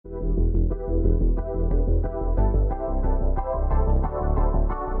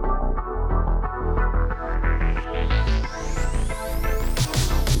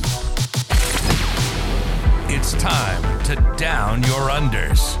time to down your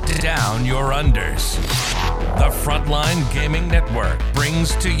unders. Down your unders. The Frontline Gaming Network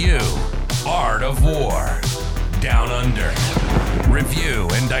brings to you Art of War. Down Under. Review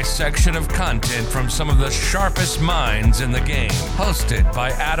and dissection of content from some of the sharpest minds in the game. Hosted by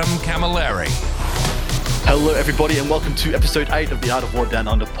Adam Camilleri. Hello everybody and welcome to episode 8 of the Art of War Down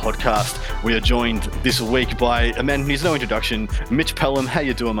Under podcast. We are joined this week by a man who needs no introduction, Mitch Pelham. How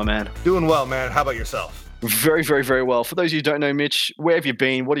you doing, my man? Doing well, man. How about yourself? Very, very, very well. For those of you who don't know Mitch, where have you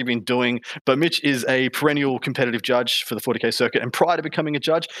been? What have you been doing? But Mitch is a perennial competitive judge for the 40K circuit. And prior to becoming a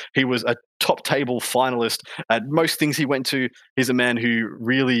judge, he was a top table finalist at most things he went to. He's a man who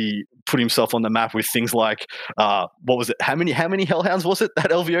really put himself on the map with things like, what was it? How many Hellhounds was it at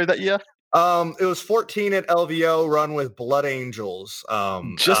LVO that year? It was 14 at LVO, run with Blood Angels.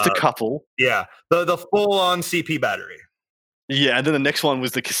 Just a couple. Yeah, the full-on CP battery. Yeah, and then the next one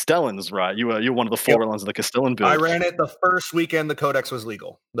was the Castellans, right? You're one of the forerunners of the Castellan build. I ran it the first weekend the Codex was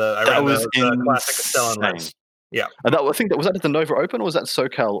legal. That was the classic Castellan race. Yeah, I think that was that at the Nova Open, or was that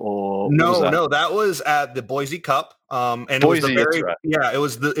SoCal? Or no, that was at the Boise Cup. And Boise, it was right. Yeah, it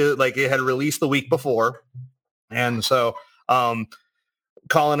was it had released the week before, and so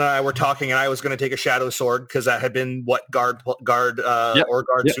Colin and I were talking, and I was going to take a Shadow Sword because that had been what guard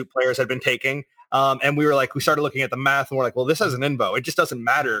suit players had been taking. And we started looking at the math, and we're like, well, this has an invo. It just doesn't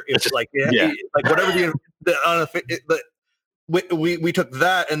matter. It's like whatever we took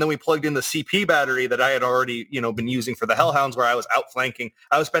that, and then we plugged in the CP battery that I had already been using for the Hellhounds, where I was outflanking.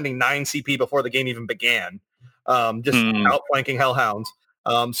 I was spending 9 CP before the game even began, outflanking Hellhounds.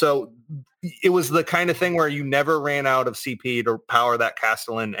 So it was the kind of thing where you never ran out of CP to power that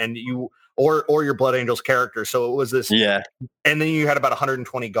Castellan, and or your Blood Angels character. So it was this, and then you had about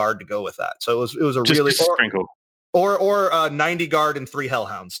 120 guard to go with that. So it was a really sprinkle, or 90 guard and 3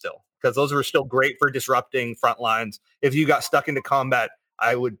 Hellhounds still, because those were still great for disrupting front lines. If you got stuck into combat,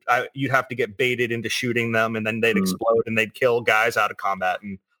 you'd have to get baited into shooting them, and then they'd explode and they'd kill guys out of combat,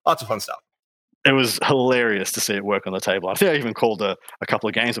 and lots of fun stuff. It was hilarious to see it work on the table. I think I even called a couple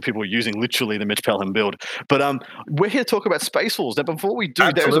of games where people were using literally the Mitch Pelham build. But we're here to talk about Space Wolves. Now, before we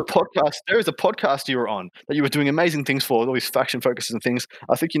do, there is a podcast you were on that you were doing amazing things for, all these faction focuses and things.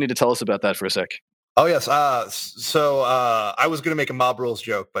 I think you need to tell us about that for a sec. Oh, yes. So I was going to make a Mob Rules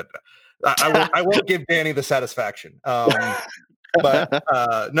joke, but I won't give Danny the satisfaction. But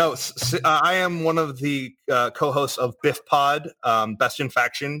no, I am one of the co-hosts of Biff Pod, Best in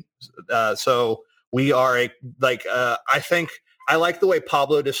Faction. So we are I think I like the way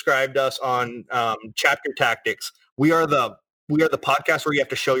Pablo described us on Chapter Tactics. We are the podcast where you have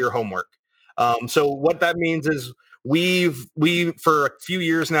to show your homework. So what that means is we for a few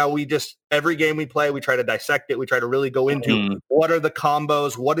years now, we just every game we play, we try to dissect it. We try to really go into what are the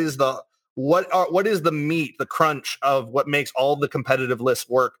combos, what is the meat, the crunch of what makes all the competitive lists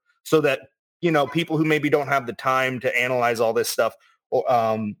work, so that people who maybe don't have the time to analyze all this stuff,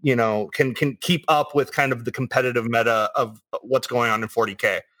 can keep up with kind of the competitive meta of what's going on in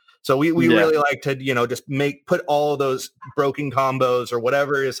 40K. So we really like to just put all of those broken combos or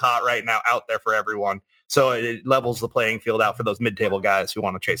whatever is hot right now out there for everyone, so it levels the playing field out for those mid-table guys who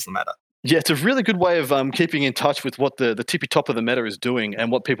want to chase the meta. Yeah, it's a really good way of keeping in touch with what the tippy top of the meta is doing,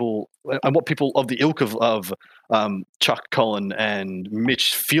 and what people of the ilk of Chuck, Colin, and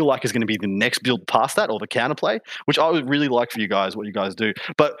Mitch feel like is going to be the next build past that, or the counterplay, which I would really like for you guys, what you guys do.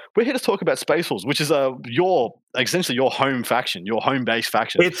 But we're here to talk about Space Wolves, which is essentially your home faction, your home base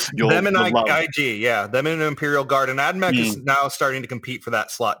faction. It's them and IG, them and Imperial Guard, and AdMech is now starting to compete for that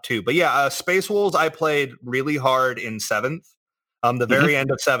slot too. But Space Wolves, I played really hard in 7th. The very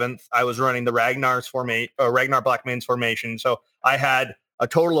end of 7th, I was running the Ragnar Black Mains formation. So I had a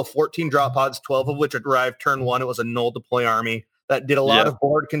total of 14 drop pods, 12 of which arrived turn 1. It was a null deploy army that did a lot of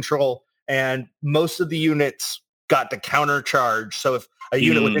board control, and most of the units got to counter charge. So if a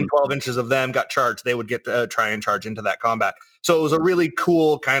unit within 12 inches of them got charged, they would get to try and charge into that combat. So it was a really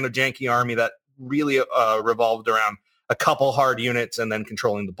cool kind of janky army that really revolved around a couple hard units and then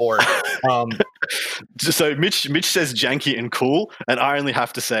controlling the board. So Mitch says janky and cool, and I only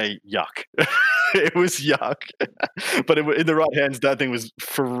have to say yuck. It was yuck. But in the right hands, that thing was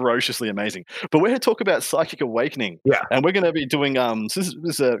ferociously amazing. But we're here to talk about Psychic Awakening. Yeah. And we're going to be doing, this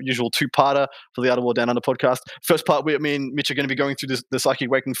is a usual 2-parter for the Art of War Down Under podcast. First part, me and Mitch are going to be going through the Psychic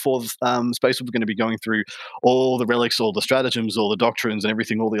Awakening for Space. We're going to be going through all the relics, all the stratagems, all the doctrines, and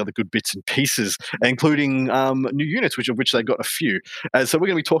everything, all the other good bits and pieces, including new units, which they got a few. So we're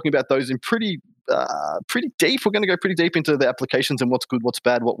going to be talking about those in pretty pretty deep. We're going to go pretty deep into the applications and what's good, what's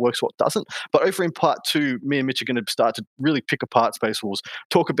bad, what works, what doesn't. But over in part 2, me and Mitch are going to start to really pick apart Space Wolves,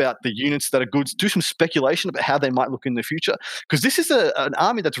 talk about the units that are good, do some speculation about how they might look in the future, because this is an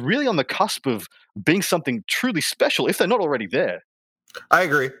army that's really on the cusp of being something truly special, if they're not already there. I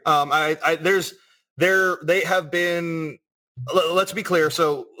agree. They have been. Let's be clear.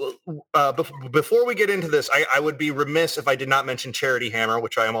 So before we get into this, I would be remiss if I did not mention Charity Hammer,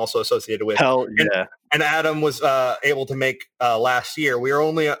 which I am also associated with. Hell yeah. And Adam was able to make last year. We are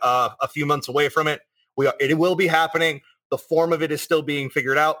only a few months away from it. It will be happening. The form of it is still being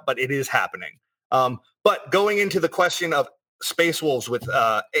figured out, but it is happening. But going into the question of Space Wolves with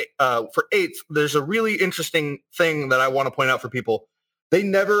for 8th, there's a really interesting thing that I want to point out for people. They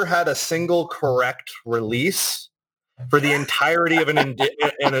never had a single correct release for the entirety of an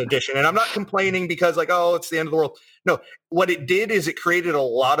edition. And I'm not complaining because it's the end of the world. No, what it did is it created a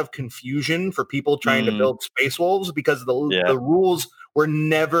lot of confusion for people trying to build Space Wolves because the rules were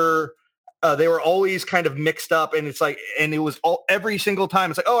never, they were always kind of mixed up. And it's and it was every single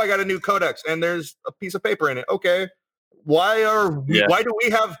time it's I got a new codex and there's a piece of paper in it. Okay. Why do we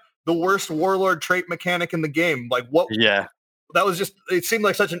have the worst warlord trait mechanic in the game? What? Yeah. That was it seemed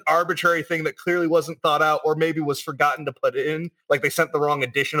like such an arbitrary thing that clearly wasn't thought out or maybe was forgotten to put in. They sent the wrong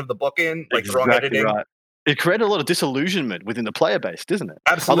edition of the book in, the wrong editing. Right. It created a lot of disillusionment within the player base, didn't it?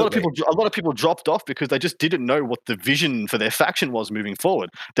 Absolutely. A lot of people dropped off because they just didn't know what the vision for their faction was moving forward.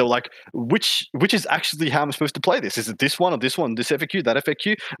 They were like, which is actually how I'm supposed to play this? Is it this one or this one? This FAQ, that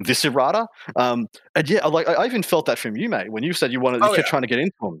FAQ, this errata? And yeah, I even felt that from you, mate, when you said you kept trying to get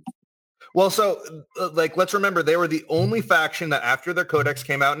into them. Well, so let's remember they were the only faction that after their codex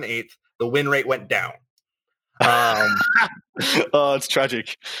came out in 8th, the win rate went down. Oh, it's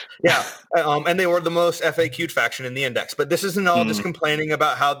tragic. Yeah, and they were the most FAQ'd faction in the index. But this isn't all just complaining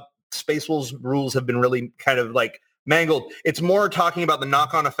about how Space Wolves rules have been really kind of mangled. It's more talking about the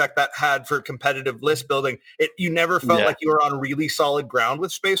knock-on effect that had for competitive list building. You never felt like you were on really solid ground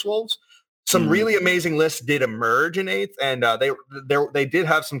with Space Wolves. Some really amazing lists did emerge in 8th, and they did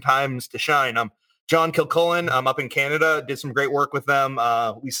have some times to shine. John Kilcullen up in Canada did some great work with them.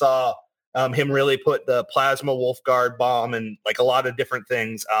 We saw him really put the Plasma Wolfguard bomb and a lot of different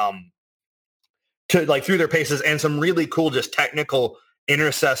things to through their paces, and some really cool just technical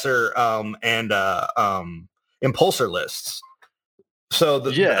intercessor and impulsor lists. So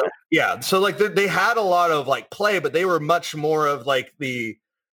so they had a lot of play, but they were much more of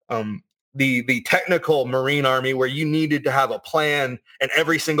the technical Marine Army where you needed to have a plan and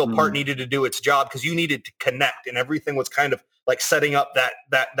every single part needed to do its job because you needed to connect, and everything was kind of setting up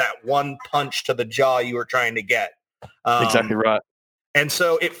that one punch to the jaw you were trying to get. Exactly right. And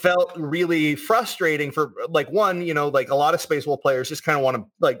so it felt really frustrating for a lot of Space Wolf players just kind of want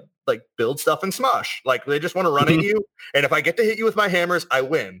to build stuff and smosh. They just want to run at you. And if I get to hit you with my hammers, I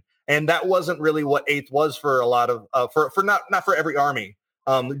win. And that wasn't really what 8th was for a lot of, for not for every army.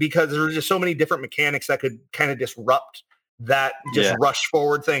 Because there were just so many different mechanics that could kind of disrupt that rush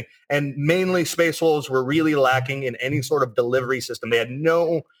forward thing. And mainly Space Wolves were really lacking in any sort of delivery system. They had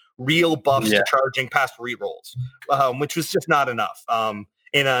no real buffs to charging past rerolls, which was just not enough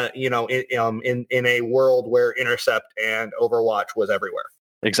in a world where Intercept and Overwatch was everywhere.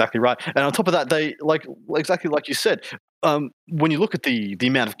 Exactly right. And on top of that, they exactly like you said, when you look at the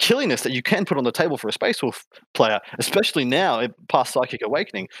amount of killiness that you can put on the table for a Space Wolf player, especially now past Psychic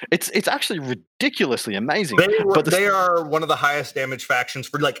Awakening, it's actually ridiculously amazing. They are one of the highest damage factions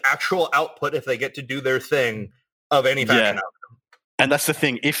for actual output if they get to do their thing of any faction out there. And that's the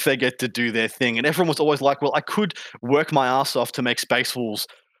thing, if they get to do their thing. And everyone was always like, well, I could work my ass off to make Space Wolves,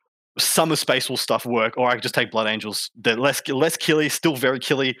 some of Space Wolf stuff work, or I could just take Blood Angels. They're less killy, still very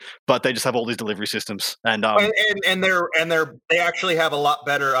killy, but they just have all these delivery systems. And they actually have a lot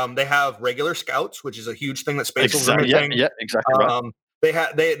better. They have regular scouts, which is a huge thing that Space Wolves are missing. Yeah, exactly right.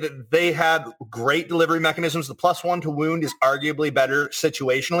 They had great delivery mechanisms. The +1 to wound is arguably better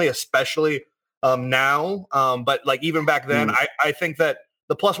situationally, especially now. But even back then, I think that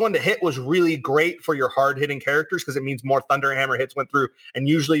the +1 to hit was really great for your hard-hitting characters because it means more Thunderhammer hits went through, and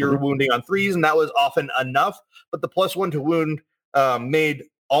usually you're wounding on 3s, and that was often enough. But the +1 to wound made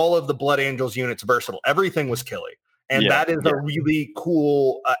all of the Blood Angels units versatile. Everything was killy. And that is a really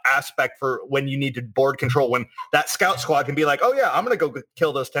cool aspect for when you need to board control, when that scout squad can be like, oh, yeah, I'm going to go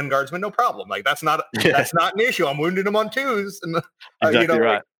kill those 10 guardsmen, no problem. That's not an issue. I'm wounding them on 2s. And, exactly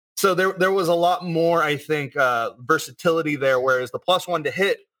right. So there was a lot more, I think, versatility there, whereas the +1 to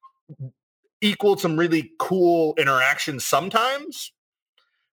hit equaled some really cool interactions sometimes.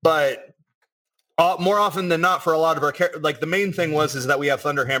 But More often than not, for a lot of our like the main thing is that we have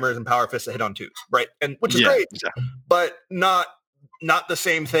Thunder Hammers and Power Fists that hit on 2s, right? And which is great, exactly. but not the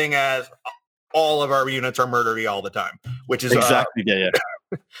same thing as all of our units are murdery all the time, which is exactly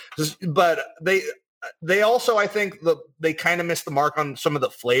but they also, I think, they kind of missed the mark on some of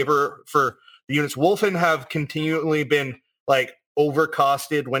the flavor for the units. Wolfen have continually been like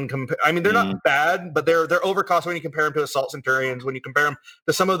overcosted when I mean, they're not bad, but they're overcosted when you compare them to Assault Centurions, when you compare them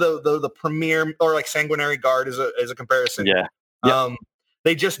to some of the premier or like Sanguinary Guard as a comparison.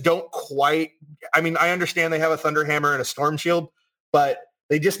 They just don't quite. I mean, I understand they have a Thunder Hammer and a Storm Shield, but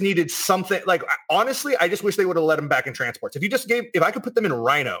they just needed something. Like, honestly, I just wish they would have let them back in transports. If I could put them in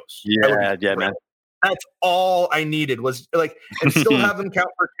Rhinos. Man. That's all I needed was like, and still have them count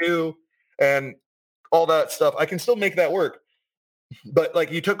for 2 and all that stuff. I can still make that work. But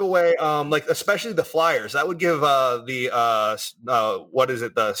like, you took away, like, especially the flyers, that would give the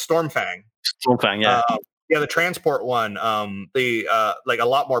Stormfang. Stormfang, yeah. The transport one, like a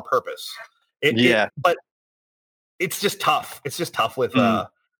lot more purpose. But it's just tough. It's just tough with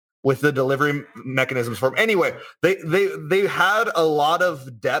the delivery mechanisms for them. Anyway, they had a lot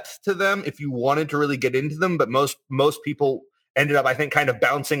of depth to them if you wanted to really get into them, but most people ended up, I think, kind of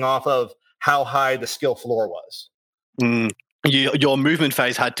bouncing off of how high the skill floor was. Your movement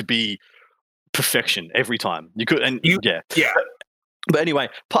phase had to be perfection every time. You could, But anyway,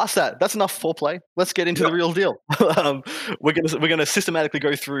 past that, that's enough foreplay. Let's get into the real deal. We're gonna systematically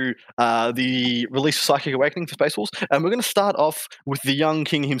go through the release of Psychic Awakening for Space Wolves, and we're gonna start off with the young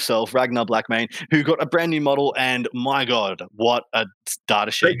king himself, Ragnar Blackmane, who got a brand new model. And my God, what a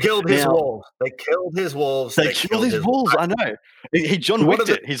data sheet! They killed his wolves. They killed his wolves. They killed his wolves. I know. He John Wicked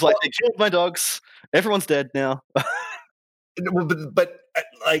it. He's like, they killed my dogs. Everyone's dead now. But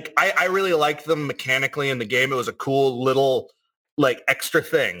like, I really liked them mechanically in the game. It was a cool little like extra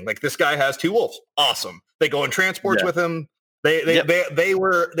thing. Like, this guy has 2 wolves. Awesome. They go in transports with him. They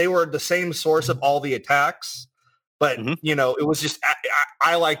were the same source of all the attacks, but you know, it was just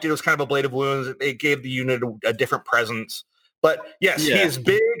I liked it. It was kind of a blade of wounds. It gave the unit a different presence. But yes, he is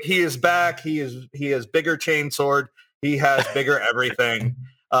big. He is back. He has bigger chainsword. He has bigger everything.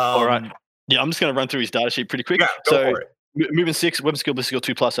 All right. Yeah, I'm just going to run through his data sheet pretty quick. Yeah, go for it. Movement 6, weapon skill, skill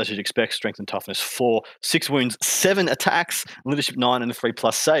 2+, as you'd expect. Strength and toughness 4, 6 wounds, 7 attacks, leadership 9, and a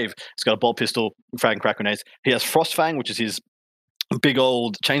 3+ save. He's got a bolt pistol, frag and crack grenades. He has Frostfang, which is his big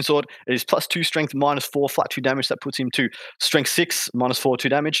old chainsword. It is +2 strength, -4 flat 2 damage. That puts him to strength 6, -4 2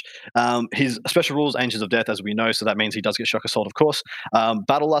 damage. His special rules, Angels of Death, as we know, so that means he does get Shock Assault, of course.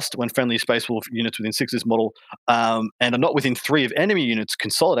 Battle Lust, when friendly Space Wolf units within 6 of this model and are not within 3 of enemy units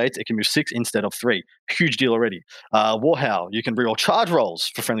consolidates, it can move 6 instead of 3. Huge deal already. Warhowl, you can reroll charge rolls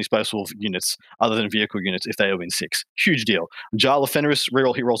for friendly Space Wolf units other than vehicle units if they are within 6. Huge deal. Jarl of Fenris,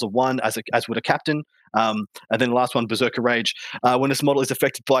 reroll hit rolls of 1 as would a captain. And then the last one, Berserker Rage. When this model is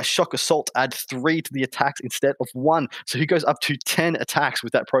affected by Shock Assault, add 3 to the attacks instead of 1. So he goes up to 10 attacks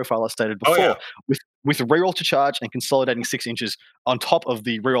with that profile I stated before, with reroll to charge and consolidating 6 inches on top of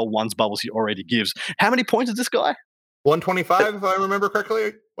the reroll 1's bubbles he already gives. How many points is this guy? 125, if I remember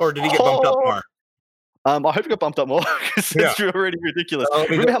correctly? Or did he get bumped up more? I hope he got bumped up more because it's already ridiculous.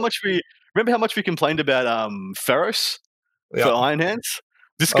 Remember how much we complained about Pharos for Iron Hands?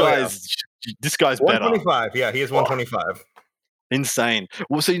 This guy's better. 125, yeah, he is 125. Insane.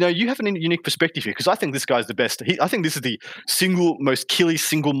 Well, so you have a unique perspective here because I think this guy's the best. I think this is the most killy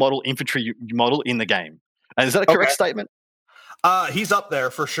single model infantry model in the game. And is that a correct statement? He's up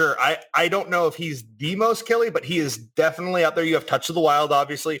there for sure. I don't know if he's the most killy, but he is definitely up there. You have Touch of the Wild,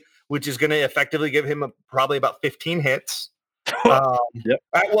 obviously, which is going to effectively give him probably about 15 hits.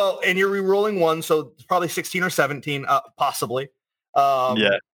 Well, and you're re-rolling 1, so probably 16 or 17, possibly.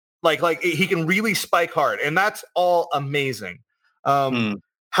 Like he can really spike hard, and that's all amazing.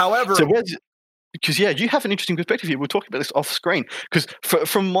 However, because you have an interesting perspective here. We'll talk about this off screen because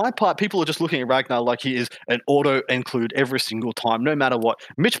from my part, people are just looking at Ragnar like he is an auto include every single time, no matter what.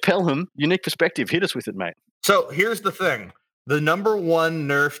 Mitch Pelham, unique perspective. Hit us with it, mate. So here's the thing. The number 1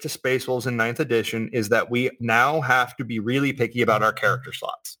 nerf to Space Wolves in 9th edition is that we now have to be really picky about our character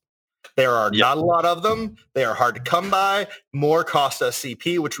slots. There are not a lot of them. They are hard to come by. More cost us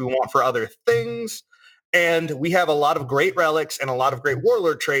CP, which we want for other things. And we have a lot of great relics and a lot of great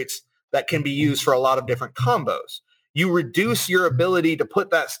warlord traits that can be used for a lot of different combos. You reduce your ability to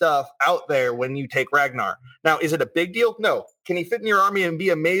put that stuff out there when you take Ragnar. Now, is it a big deal? No. Can he fit in your army and be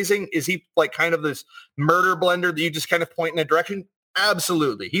amazing? Is he like kind of this murder blender that you just kind of point in a direction?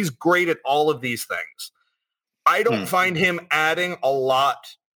 Absolutely. He's great at all of these things. I don't find him adding a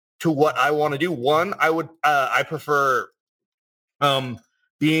lot to what I want to do. One, I prefer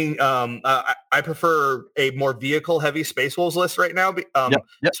being I prefer a more vehicle heavy Space Wolves list right now.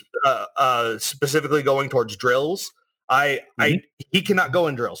 Specifically going towards drills. He cannot go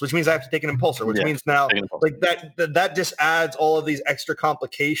in drills, which means I have to take an impulsor, which means now like that just adds all of these extra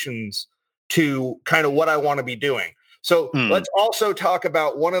complications to kind of what I want to be doing. So let's also talk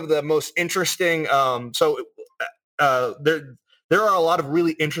about one of the most interesting. There are a lot of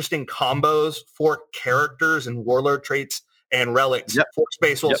really interesting combos for characters and warlord traits and relics for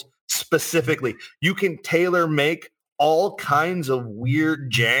Space Wolves specifically. You can tailor make all kinds of weird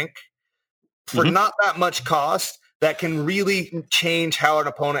jank for not that much cost that can really change how an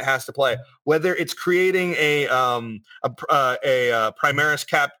opponent has to play. Whether it's creating a Primaris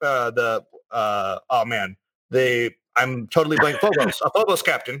cap, I'm totally blank. A Phobos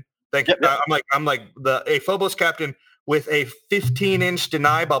captain. Thank you. I'm like a Phobos captain with a 15-inch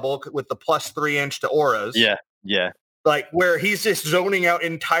deny bubble with the plus 3-inch to auras. Yeah. Like where he's just zoning out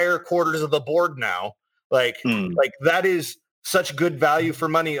entire quarters of the board now. Like that is such good value for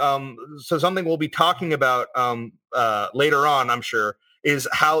money. So something we'll be talking about later on, I'm sure, is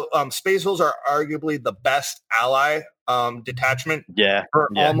how Space Wolves are arguably the best ally detachment for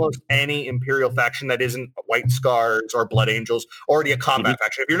almost any Imperial faction that isn't White Scars or Blood Angels, already a combat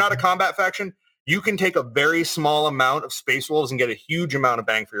faction. If you're not a combat faction, you can take a very small amount of Space Wolves and get a huge amount of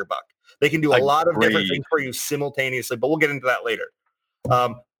bang for your buck. They can do a lot of different things for you simultaneously, but we'll get into that later.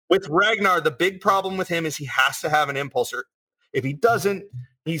 With Ragnar, the big problem with him is he has to have an impulsor. If he doesn't,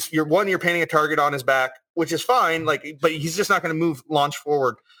 you're painting a target on his back, which is fine. But he's just not going to launch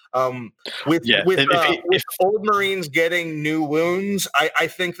forward. With old Marines getting new wounds, I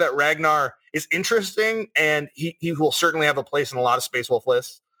think that Ragnar is interesting, and he will certainly have a place in a lot of Space Wolf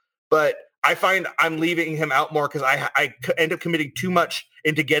lists. But I find I'm leaving him out more because I end up committing too much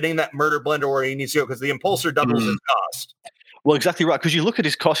into getting that murder blender where he needs to go because the impulsor doubles his cost. Well, exactly right. Because you look at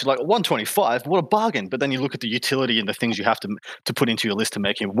his cost, you're like 125, what a bargain. But then you look at the utility and the things you have to put into your list to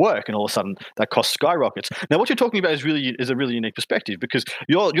make him work, and all of a sudden that cost skyrockets. Now, what you're talking about is a really unique perspective, because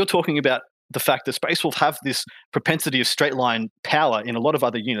you're talking about the fact that Space Wolf have this propensity of straight line power in a lot of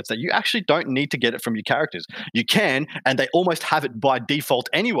other units that you actually don't need to get it from your characters. You can, and they almost have it by default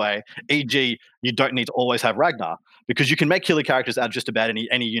anyway, e.g. you don't need to always have Ragnar, because you can make killer characters out of just about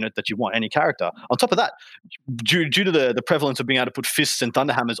any unit that you want, any character. On top of that, due to the prevalence of being able to put fists and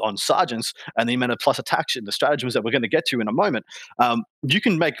thunderhammers on sergeants and the amount of plus attacks and the stratagems that we're going to get to in a moment, you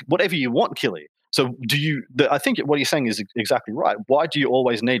can make whatever you want killy. So I think what you're saying is exactly right. Why do you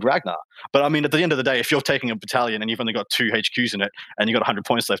always need Ragnar? But I mean, at the end of the day, if you're taking a battalion and you've only got 2 HQs in it and you've got 100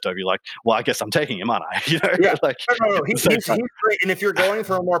 points left over, you're like, well, I guess I'm taking him, aren't I? Yeah. No. He's great. And if you're going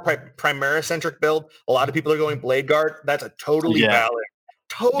for a more Primaris-centric build, a lot of people are going Blade Guard. That's a totally valid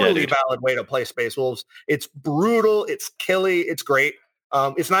way to play Space Wolves. It's brutal. It's killy. It's great.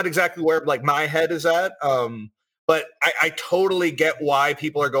 It's not exactly where like my head is at. But I totally get why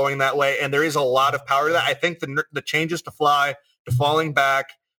people are going that way, and there is a lot of power to that. I think the changes to fly, to falling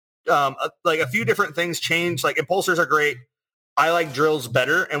back, like a few different things change. Like impulsors are great. I like drills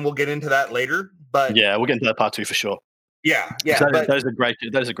better, and we'll get into that later. But yeah, we'll get into that part 2 for sure. Yeah. That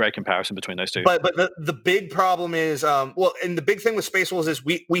is a great comparison between those two. But the big problem is, and the big thing with Space Wolves is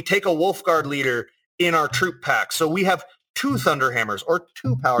we take a Wolfguard leader in our troop pack, so we have 2 Thunderhammers or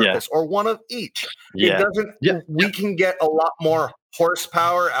 2 Power Fists or one of each. It doesn't. We can get a lot more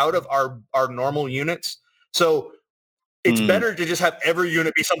horsepower out of our normal units. So it's better to just have every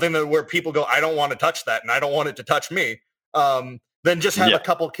unit be something where people go, I don't want to touch that, and I don't want it to touch me. Than just have a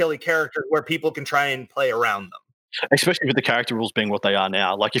couple killy characters where people can try and play around them. Especially with the character rules being what they are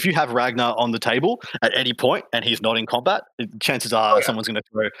now. Like if you have Ragnar on the table at any point and he's not in combat, chances are someone's going to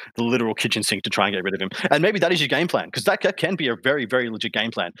throw the literal kitchen sink to try and get rid of him. And maybe that is your game plan, because that can be a very, very legit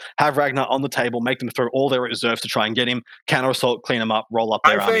game plan. Have Ragnar on the table, make them throw all their reserves to try and get him, counter assault, clean him up, roll up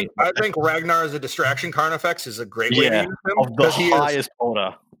their army. I think Ragnar as a distraction Carnifex is a great way to use him. Of the highest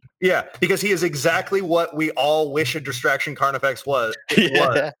order. Yeah, because he is exactly what we all wish a distraction Carnifex was.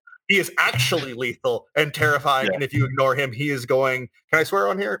 He is actually lethal and terrifying, and if you ignore him, he is going. Can I swear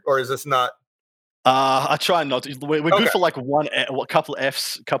on here, or is this not? I try not to. We're good for like a couple of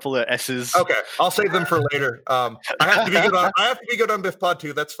Fs, couple of S's. Okay, I'll save them for later. I have to be good on Biff Pod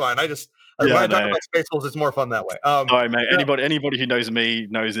too. That's fine. When I talk about Space Wolves, it's more fun that way. Sorry, mate. Anybody who knows me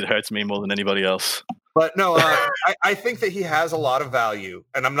knows it hurts me more than anybody else. But no, I think that he has a lot of value,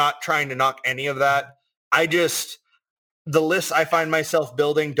 and I'm not trying to knock any of that. The lists I find myself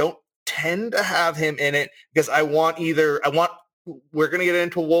building don't tend to have him in it because we're going to get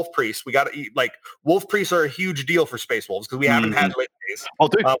into Wolf Priest. We got to like Wolf Priests are a huge deal for Space Wolves because we haven't had late days. Oh,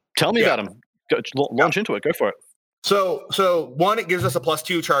 dude, tell me about him. Launch into it. Go for it. So one, it gives us a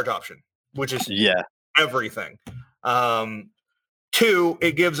 +2 charge option, which is everything. Two,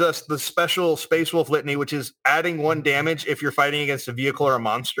 it gives us the special Space Wolf Litany, which is adding 1 damage if you're fighting against a vehicle or a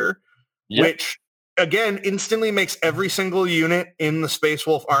monster, which again instantly makes every single unit in the Space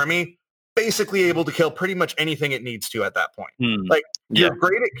Wolf army basically able to kill pretty much anything it needs to at that point. Like you're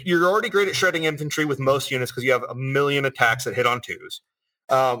already great at shredding infantry with most units because you have a million attacks that hit on 2s.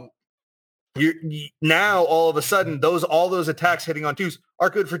 Now all of a sudden all those attacks hitting on 2s are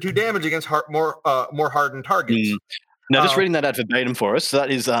good for 2 damage against more hardened targets. Now, just reading that out verbatim for us, so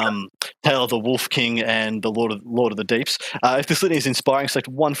that is Tale of the Wolf King and the Lord of the Deeps. If this litany is inspiring, select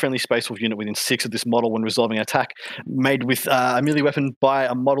 1 friendly Space Wolf unit within 6 of this model when resolving an attack made with a melee weapon by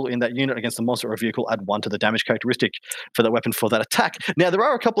a model in that unit against a monster or a vehicle. Add 1 to the damage characteristic for that weapon for that attack. Now, there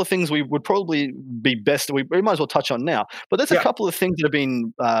are a couple of things we would probably be best, we might as well touch on now, but there's a couple of things that have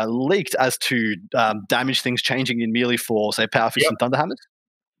been leaked as to damage things changing in melee for, say, Power Fist and Thunderhammers.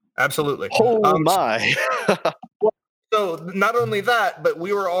 Absolutely. Oh my. So not only that, but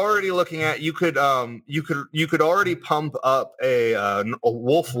we were already looking at you could already pump up a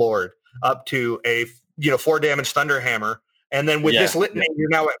Wolf Lord up to a 4 damage Thunderhammer, and then with this litany, you're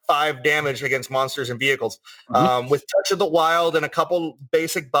now at 5 damage against monsters and vehicles. With Touch of the Wild and a couple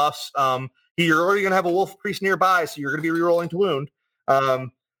basic buffs, you're already going to have a Wolf Priest nearby, so you're going to be rerolling to wound.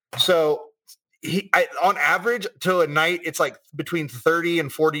 So on average to a knight, it's like between 30 and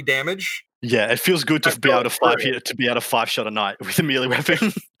 40 damage. Yeah, it feels good to be able to 5-shot a knight with a melee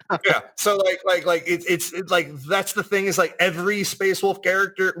weapon. So it's like that's the thing is like every Space Wolf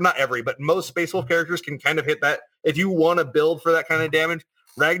character, not every, but most Space Wolf characters can kind of hit that. If you want to build for that kind of damage,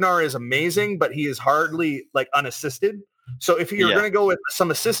 Ragnar is amazing, but he is hardly like unassisted. So if you're going to go with some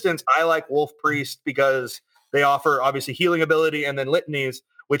assistance, I like Wolf Priest because they offer obviously healing ability and then litanies,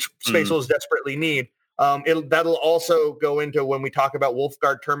 which Space Wolves desperately need. That'll also go into when we talk about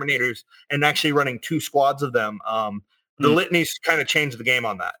Wolfguard Terminators and actually running 2 squads of them. The litanies kind of change the game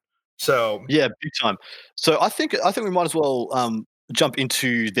on that. So yeah, big time. So I think we might as well jump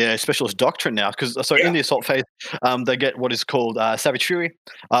into their specialist doctrine now, because in the assault phase, they get what is called Savage Fury.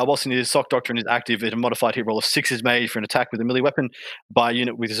 Whilst in the assault doctrine is active, a modified hit roll of 6 is made for an attack with a melee weapon by a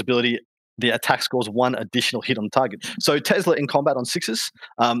unit with this ability. The attack scores 1 additional hit on the target. So Tesla in combat on 6s.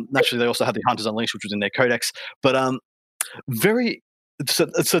 Naturally, they also had the Hunters Unleashed, which was in their codex. But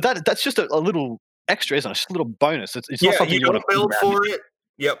that's just a little extra, isn't it? Just a little bonus. It's not something you don't build for it.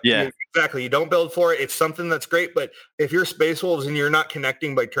 Yep. Yeah. Exactly. You don't build for it. It's something that's great. But if you're Space Wolves and you're not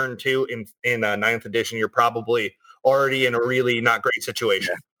connecting by turn 2 in 9th edition, you're probably already in a really not great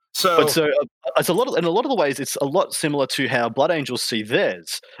situation. So it's a lot of the ways it's a lot similar to how Blood Angels see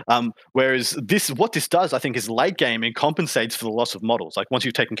theirs. Whereas what this does, I think, is late game and compensates for the loss of models. Like once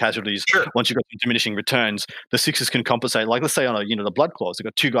you've taken casualties, once you've got some diminishing returns, the 6s can compensate. Like let's say on the Blood Claws, they've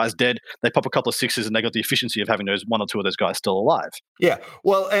got 2 guys dead, they pop a couple of 6s, and they got the efficiency of having those 1 or 2 of those guys still alive. Yeah,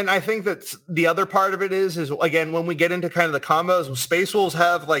 well, and I think that the other part of it is again when we get into kind of the combos, Space Wolves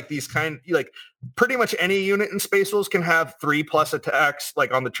have like these pretty much any unit in Space Wolves can have 3+ attacks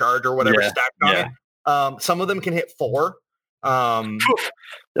like on the charge or whatever stacked on it. Some of them can hit 4.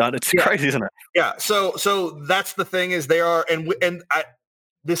 It's crazy, isn't it? Yeah. So that's the thing is they are,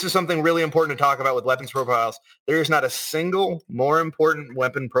 this is something really important to talk about with weapons profiles. There is not a single more important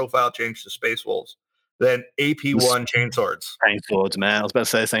weapon profile change to Space Wolves than AP1 chainswords. Chainswords, man. I was about to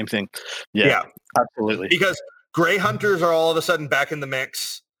say the same thing. Yeah, absolutely. Because Grey Hunters are all of a sudden back in the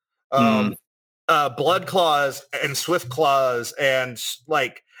mix. Blood Claws and Swift Claws and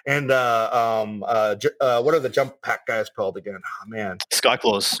what are the jump pack guys called again? Oh man, Sky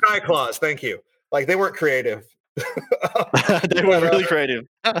Claws. Sky Claws. Thank you. Like they weren't creative. They were really creative.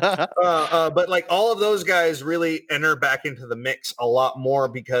 But like all of those guys really enter back into the mix a lot more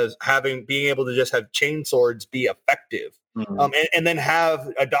because being able to just have chainswords be effective, and then have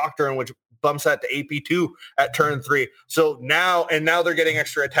a doctrine which bumps that to AP2 at turn 3. So now they're getting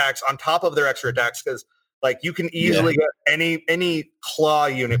extra attacks on top of their extra attacks because like you can easily get any claw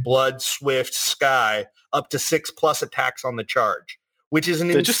unit, Blood, Swift, Sky, up to 6+ attacks on the charge, which is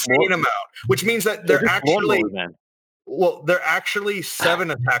an insane amount. Which means that they're actually 7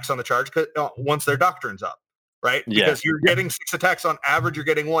 attacks on the charge once their doctrine's up, right? Because you're getting 6 attacks on average, you're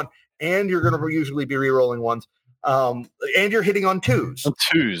getting 1, and you're going to usually be re-rolling 1s. And you're hitting on 2s.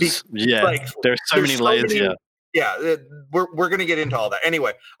 There's so many layers here. Yeah, we're going to get into all that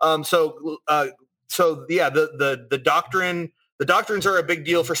anyway. The doctrines are a big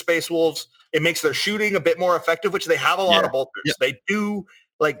deal for Space Wolves. It makes their shooting a bit more effective, which they have a lot of bolters. Yeah. They do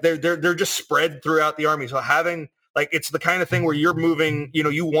they're just spread throughout the army. So having it's the kind of thing where you're moving.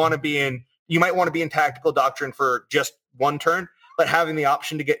 You want to be in you might want to be in Tactical Doctrine for just one turn, but having the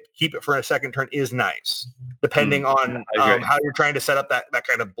option to keep it for a second turn is nice, depending on how you're trying to set up that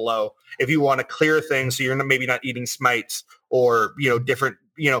kind of blow. If you want to clear things so you're maybe not eating smites or, different,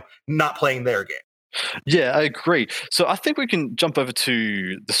 not playing their game. Yeah, I agree. So I think we can jump over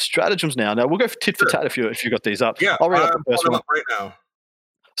to the stratagems now. Now we'll go for tit for tat if you got these up. Yeah, I'll read out the first one right now.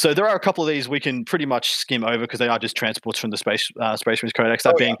 So there are a couple of these we can pretty much skim over because they are just transports from the Space Marines Codex.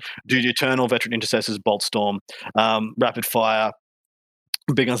 That being Duty Eternal, Veteran Intercessors, Bolt Storm, Rapid Fire,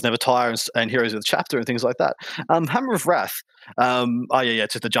 Big Guns Never Tire, and Heroes of the Chapter and things like that. Hammer of Wrath.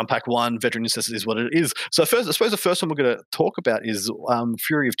 It's just the Jump Pack 1. Veteran Intercessors is what it is. So first, I suppose the first one we're going to talk about is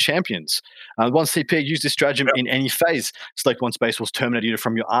Fury of Champions. 1 CP, use this stratagem in any phase. Select 1 Space Wolves Terminator unit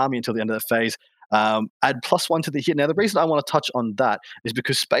from your army until the end of the phase. Add +1 to the hit. Now, the reason I want to touch on that is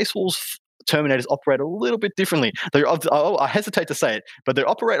because Space Wolves Terminators operate a little bit differently. I hesitate to say it, but they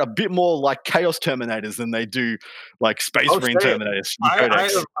operate a bit more like Chaos Terminators than they do like Space Marine Terminators. I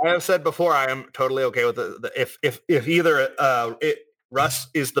have said before, I am totally okay with if either Russ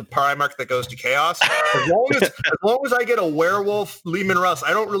is the Primarch that goes to Chaos. As long as I get a werewolf Leman Russ,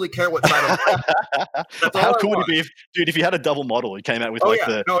 I don't really care what side of it. How cool would it be if you had a double model? You came out with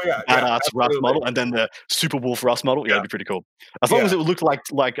the Badass Russ model and then the Super Wolf Russ model. Yeah, it'd be pretty cool. As long as it looked like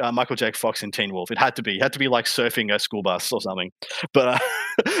Michael J. Fox in Teen Wolf. It had to be like surfing a school bus or something. But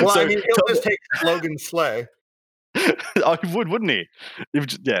he'll just take Logan's sleigh. Oh, he would, wouldn't he?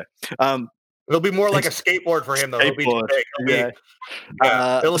 It'll be more like a skateboard for him, though. It'll be too big.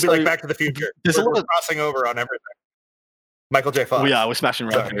 It'll be like Back to the Future. There's a lot of crossing over on everything. Michael J. Fox. We're smashing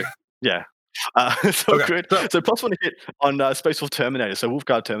right through. Yeah. Good. So +1 to hit on Space Wolf Terminators, so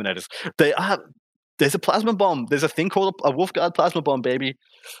Wolfguard Terminators. There's a plasma bomb. There's a thing called a Wolfguard plasma bomb, baby.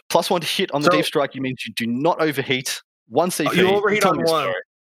 +1 to hit on the deep strike. You means you do not overheat. 1 CP. You overheat on 1.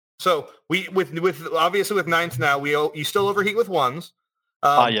 So with obviously with 9s now, you still overheat with 1s.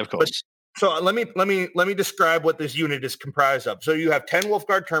 Of course. So let me describe what this unit is comprised of. So you have 10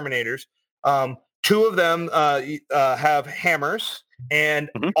 Wolfguard Terminators. 2 of them have hammers, and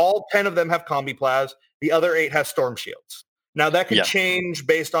all 10 of them have combi plas. The other 8 have storm shields. Now that can change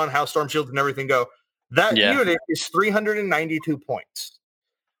based on how storm shields and everything go. That unit is 392 points.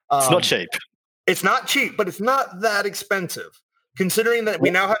 It's not cheap. It's not cheap, but it's not that expensive. Considering that we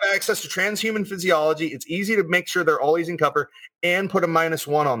now have access to transhuman physiology, it's easy to make sure they're always in cover and put a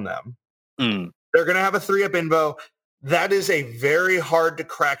 -1 on them. They're going to have a 3-up invo. That is a very hard to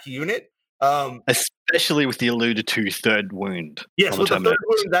crack unit. Especially with the alluded to third wound. Yes, with the third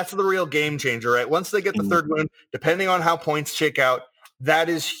wound, that's the real game changer, right? Once they get the third wound, depending on how points shake out, that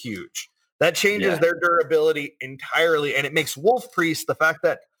is huge. That changes their durability entirely, and it makes Wolf Priest, the fact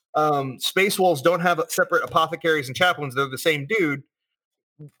that Space Wolves don't have separate apothecaries and chaplains, they're the same dude,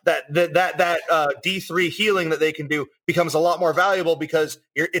 that D3 healing that they can do becomes a lot more valuable because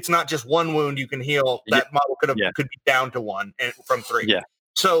it's not just 1 wound you can heal. That model could be down to 1 from 3. Yeah.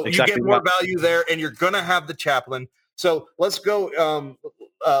 So you get more value there, and you're going to have the chaplain. So let's go into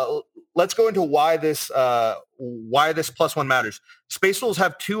why this +1 matters. Space Wolves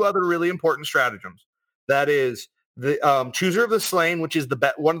have 2 other really important stratagems. That is the Chooser of the Slain, which is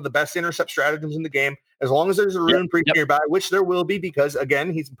one of the best intercept stratagems in the game. As long as there's a rune priest nearby, which there will be, because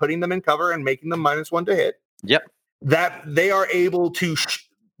again, he's putting them in cover and making them -1 to hit. Yep. That they are able to,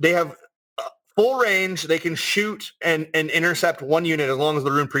 they have full range. They can shoot and intercept 1 unit as long as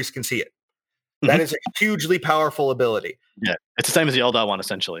the rune priest can see it. That is a hugely powerful ability. Yeah, it's the same as the Eldar one,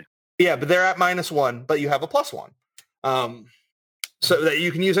 essentially. Yeah, but they're at -1, but you have a +1. So that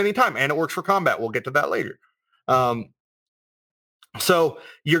you can use anytime, and it works for combat. We'll get to that later. So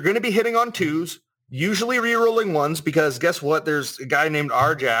you're going to be hitting on 2s, usually re-rolling 1s, because guess what? There's a guy named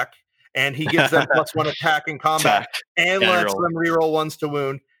Arjak, and he gives them +1 attack in combat and lets them re-roll 1s to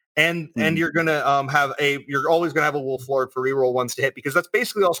wound. And you're going to you're always going to have a Wolf Lord for re-roll 1s to hit, because that's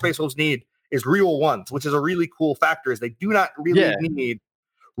basically all Space Wolves need is re-roll 1s, which is a really cool factor, is they do not really need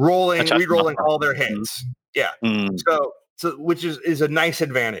re-rolling all their hits. Yeah. So which is a nice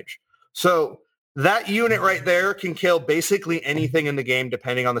advantage. So that unit right there can kill basically anything in the game,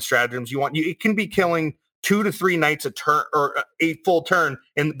 depending on the stratagems you want. It can be killing 2 to 3 knights a turn, or a full turn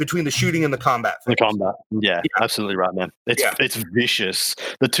in between the shooting and the combat phase. The combat, absolutely right, man. It's vicious.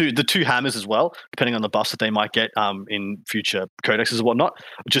 The two hammers as well, depending on the buffs that they might get in future codexes and whatnot.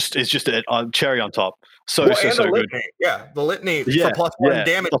 It's just a cherry on top. So good. Yeah, the litany for +1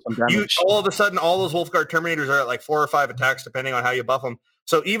 damage. All of a sudden, all those Wolfguard Terminators are at like 4 or 5 attacks, depending on how you buff them.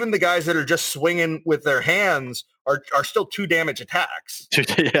 So even the guys that are just swinging with their hands are still 2 damage attacks.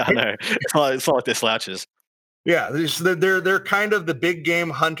 Yeah, I know. It's not like they're slouches. Yeah, they're kind of the big game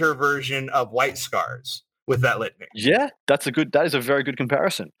hunter version of White Scars with that litany. Yeah, that is a very good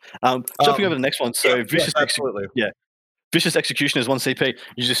comparison. Jumping over to the next one. So yes, absolutely. Vicious Executioner is 1 CP.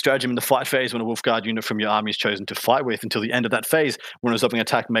 Use this stratagem in the fight phase when a Wolf Guard unit from your army is chosen to fight with until the end of that phase. When resolving an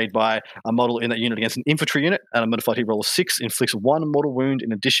attack made by a model in that unit against an infantry unit and a modified hit roll of 6 inflicts 1 mortal wound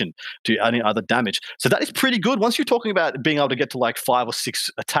in addition to any other damage. So that is pretty good. Once you're talking about being able to get to like 5 or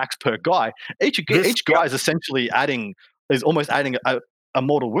 6 attacks per guy, each guy is essentially almost adding a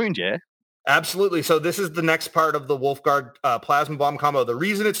mortal wound, yeah? Absolutely. So this is the next part of the Wolfguard Plasma Bomb combo. The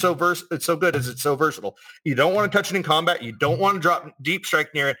reason it's so good is it's so versatile. You don't want to touch it in combat. You don't want to drop Deep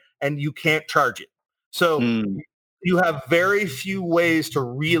Strike near it, and you can't charge it. So you have very few ways to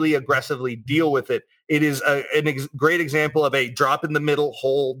really aggressively deal with it. It is a great example of a drop in the middle,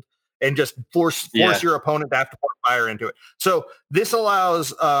 hold, and just force your opponent to have to put fire into it. So this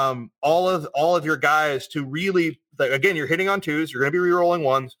allows all of your guys to really, again, you're hitting on 2s. You're going to be rerolling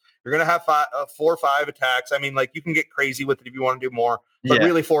 1s. You're going to have 4 or 5 attacks. I mean, like, you can get crazy with it if you want to do more, but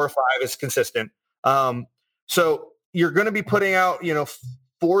really 4 or 5 is consistent. So you're going to be putting out,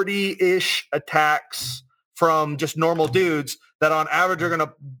 40-ish attacks from just normal dudes that on average are going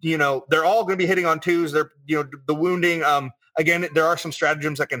to, they're all going to be hitting on 2s. They're, the wounding. Again, there are some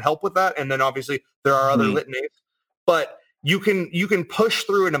stratagems that can help with that. And then obviously there are other litanies, but you can push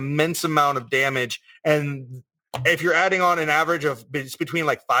through an immense amount of damage. And if you're adding on an average of between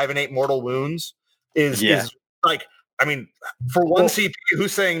like 5 and 8 mortal wounds is like, I mean, for 1 CP,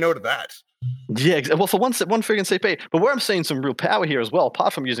 who's saying no to that? Yeah, well, for one friggin' CP. But where I'm seeing some real power here as well,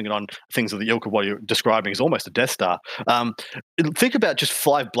 apart from using it on things of the ilk of what you're describing is almost a Death Star. Think about just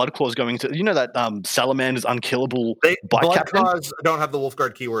 5 Blood Claws going to, that Salamander's unkillable by Blood Captain? Claws don't have the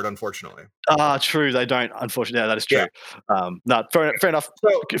Wolfguard keyword, unfortunately. True, they don't. Unfortunately, that is true. No, fair enough.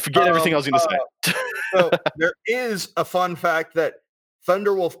 So, forget everything I was going to say. So there is a fun fact that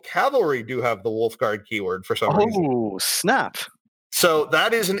Thunderwolf Cavalry do have the Wolfguard keyword for some reason. Oh, snap. So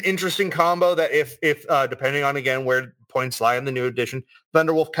that is an interesting combo that if depending on, again, where points lie in the new edition,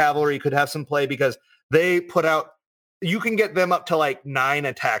 Thunderwolf Cavalry could have some play because they put out, you can get them up to like 9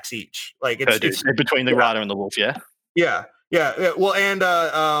 attacks each. Like it's between the Rider and the Wolf, yeah? Yeah. Well, and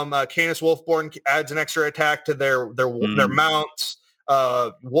Canis Wolfborn adds an extra attack to their mounts,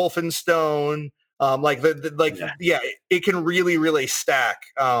 Wolfenstone. It can really, really stack.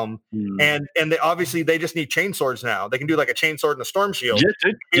 And obviously they just need chainswords now. They can do like a chainsword and a storm shield. Yeah,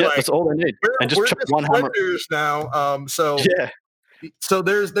 dude. Yeah, that's all they need. And just chuck one hammer now. So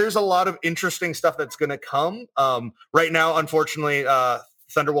there's a lot of interesting stuff that's going to come. Right now, unfortunately,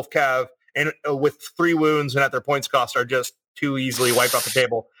 Thunderwolf Cav and with 3 wounds and at their points cost are just too easily wiped off the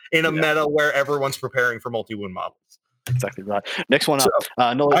table in a meta where everyone's preparing for multi-wound models. Exactly right. Next one up.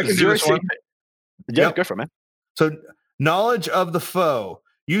 I can do this one. Yeah, go for it, man. So, knowledge of the foe.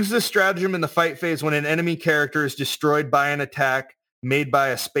 Use this stratagem in the fight phase when an enemy character is destroyed by an attack made by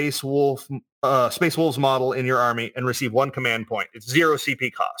a Space Wolves model in your army and receive 1 command point. It's 0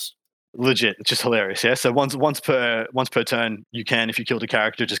 CP cost. Legit, it's just hilarious. Yeah, so once per turn, you can, if you killed a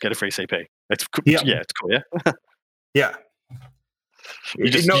character, just get a free CP. It's cool. Yeah, it's cool. Yeah, yeah. You're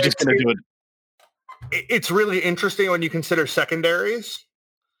just going to do it. It's really interesting when you consider secondaries.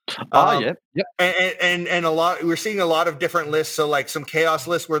 And a lot, we're seeing a lot of different lists. So like some chaos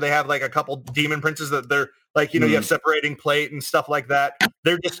lists where they have like a couple demon princes that they're like, you have separating plate and stuff like that.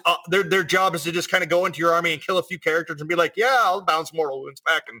 They're just their job is to just kind of go into your army and kill a few characters and be like, yeah, I'll bounce mortal wounds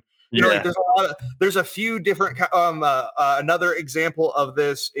back. And there's a few different. Another example of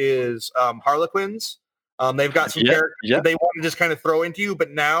this is Harlequins. They've got some characters that they want to just kind of throw into you,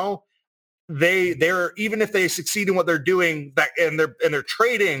 but now they're even if they succeed in what they're doing and they're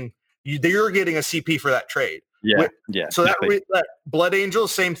trading, they're getting a CP for that trade. So exactly. that Blood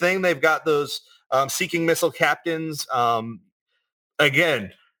Angels, same thing. They've got those seeking missile captains.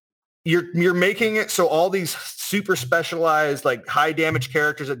 Again, you're making it so all these super specialized, like high damage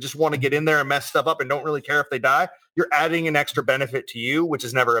characters that just want to get in there and mess stuff up and don't really care if they die. You're adding an extra benefit to you, which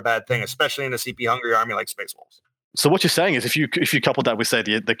is never a bad thing, especially in a CP hungry army like Space Wolves. So what you're saying is if you couple that with, say,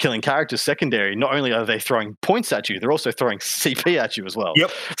 the killing characters secondary, not only are they throwing points at you, they're also throwing CP at you as well.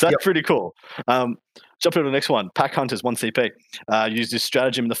 Yep. So that's pretty cool. Jump to the next one. Pack Hunters, 1 CP. Use this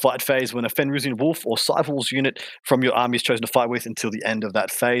stratagem in the fight phase when a Fenrisian Wolf or Cyvals unit from your army is chosen to fight with until the end of that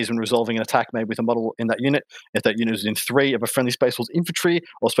phase when resolving an attack made with a model in that unit. If that unit is in 3 of a friendly Space Wolves infantry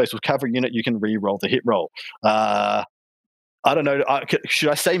or Space Wolves cavalry unit, you can re-roll the hit roll. I don't know. Should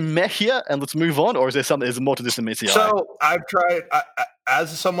I say meh here and let's move on, or is there more to this than meets the eye? So I've tried, as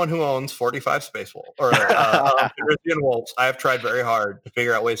someone who owns 45 Space Wolves or Fenrisian Wolves, I've tried very hard to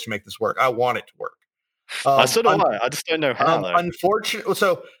figure out ways to make this work. I want it to work. So do I. I just don't know how. Unfortunately,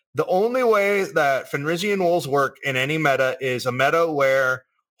 so the only way that Fenrisian Wolves work in any meta is a meta where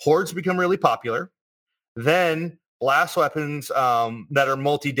hordes become really popular. Then blast weapons that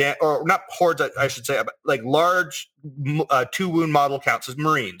are or not hordes, I should say, like large 2-wound model counts as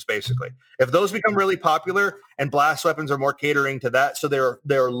Marines, basically. If those become really popular and blast weapons are more catering to that, so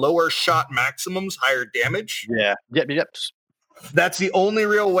they're lower shot maximums, higher damage. Yeah. Yep. That's the only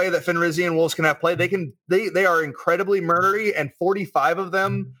real way that Fenrisian Wolves can have play. They are incredibly murdery, and 45 of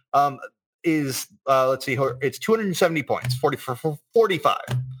them is let's see, it's 270 points, 45.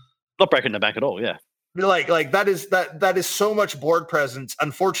 Not breaking the bank at all. Yeah. Like that is so much board presence.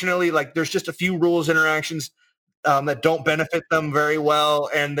 Unfortunately, like there's just a few rules interactions that don't benefit them very well,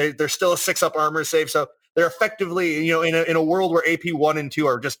 and they're still a 6-up armor save, so they're effectively, in a world where AP 1 and 2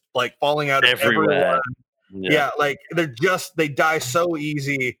 are just like falling out everywhere. Yeah, like they die so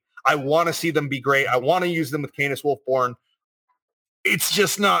easy. I want to see them be great. I want to use them with Canis Wolfborn. It's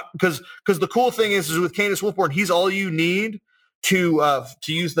just not because the cool thing is with Canis Wolfborn, he's all you need to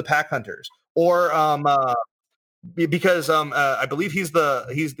use the pack hunters, or because I believe he's the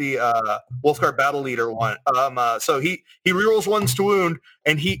Wolfguard battle leader one. So he rerolls 1s to wound,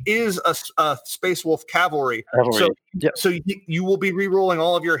 and he is a Space Wolf cavalry. So you will be rerolling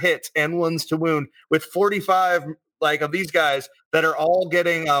all of your hits and 1s to wound with 45 of these guys that are all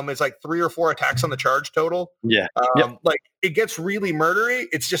getting it's like 3 or 4 attacks on the charge total. Yeah. Like it gets really murdery.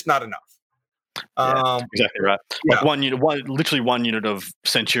 It's just not enough. Exactly right. Like literally one unit of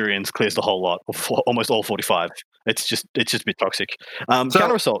Centurions clears the whole lot, almost all 45. It's just a bit toxic.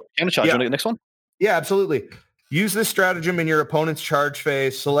 Counter assault, counter charge. You want to get the next one? Yeah, absolutely. Use this stratagem in your opponent's charge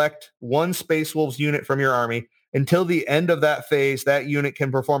phase. Select one Space Wolves unit from your army. Until the end of that phase, that unit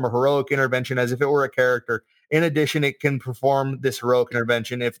can perform a heroic intervention as if it were a character. In addition, it can perform this heroic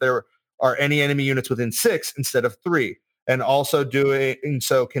intervention if there are any enemy units within 6 instead of 3. And also doing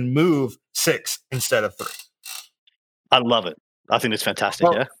so can move 6 instead of 3. I love it. I think it's fantastic.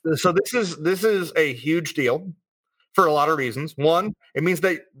 So this is a huge deal for a lot of reasons. One, it means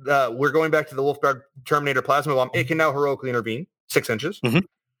that we're going back to the Wolfguard Terminator Plasma Bomb. It can now heroically intervene 6 inches.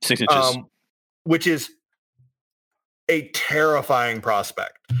 6 inches. Which is a terrifying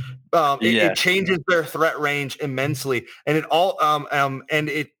prospect. It changes their threat range immensely. And it all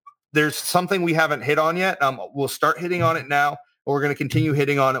there's something we haven't hit on yet. We'll start hitting on it now. We're going to continue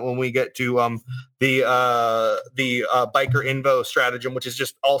hitting on it when we get to the Biker Invo stratagem, which is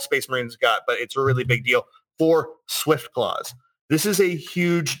just all Space Marines got, but it's a really big deal for Swift Claws. This is a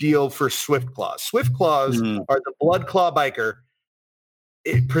huge deal for Swift Claws. Swift Claws are the Blood Claw Biker.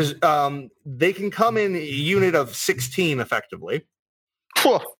 They can come in a unit of 16 effectively.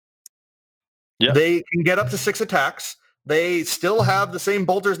 Yeah. They can get up to 6 attacks. They still have the same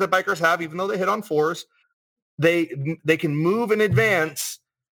bolters that bikers have, even though they hit on 4s. They can move in advance.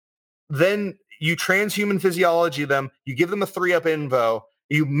 Then you transhuman physiology them. You give them a 3-up invo.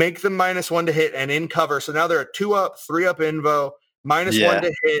 You make them -1 to hit and in cover. So now they're a 2-up, 3-up invo, -1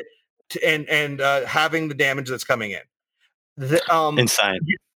 to hit, and having the damage that's coming in. Insane.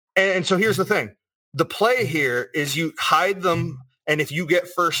 And so here's the thing. The play here is you hide them, and if you get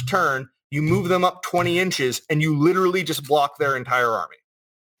first turn, you move them up 20 inches, and you literally just block their entire army.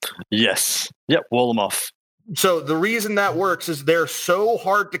 Yes. Yep, wall them off. So the reason that works is they're so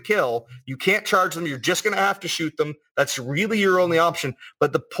hard to kill. You can't charge them. You're just going to have to shoot them. That's really your only option.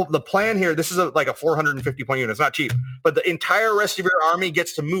 But the plan here, this is like a 450-point unit. It's not cheap. But the entire rest of your army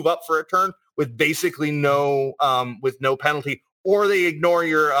gets to move up for a turn with basically no penalty, or they ignore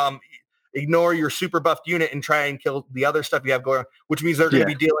your super buffed unit and try and kill the other stuff you have going on, which means they're going to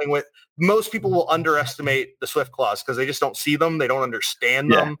be dealing with. Most people will underestimate the Swift Claws because they just don't see them. They don't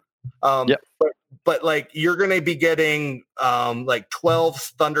understand them. But like you're going to be getting like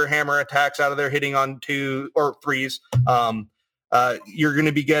 12 Thunderhammer attacks out of there, hitting on 2 or 3s. You're going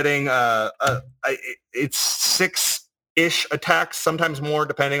to be getting it's 6-ish attacks, sometimes more,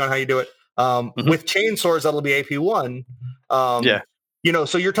 depending on how you do it. With chainsaws, that'll be AP1.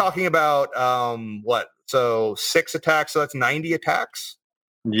 So you're talking about what? So 6 attacks, so that's 90 attacks.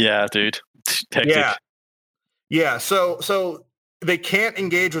 Yeah, dude. Hectic. Yeah. So they can't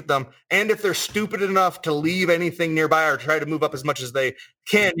engage with them, and if they're stupid enough to leave anything nearby or try to move up as much as they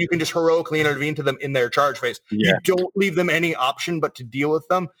can, you can just heroically intervene to them in their charge phase. You don't leave them any option but to deal with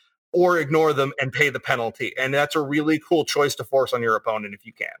them or ignore them and pay the penalty, and that's a really cool choice to force on your opponent if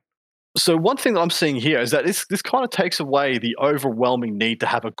you can. So one thing that I'm seeing here is that this kind of takes away the overwhelming need to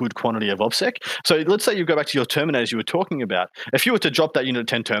have a good quantity of OBSEC. So let's say you go back to your Terminators you were talking about. If you were to drop that unit of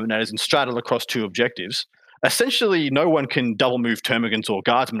 10 Terminators and straddle across 2 objectives, essentially no one can double move termagants or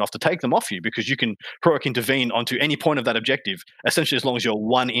guardsmen off to take them off you, because you can heroic intervene onto any point of that objective, essentially as long as you're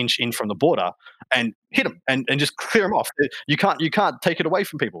 1 inch in from the border, and hit them and just clear them off. You can't take it away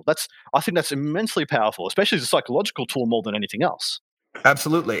from people. I think that's immensely powerful, especially as a psychological tool more than anything else.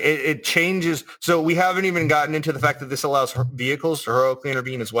 Absolutely. It changes. So we haven't even gotten into the fact that this allows vehicles to heroically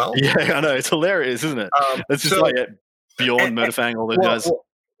intervene as well. Yeah, I know. It's hilarious, isn't it? It's just Bjorn, Murderfang, all those guys.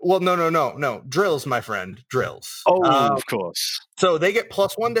 Well, no. Drills, my friend. Drills. Oh, of course. So they get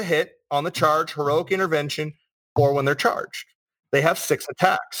 +1 to hit on the charge, heroic intervention, or when they're charged. They have 6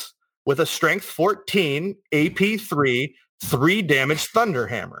 attacks with a strength 14, AP 3, 3 damage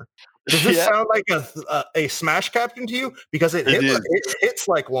Thunderhammer. Does this sound like a Smash Captain to you? Because it hits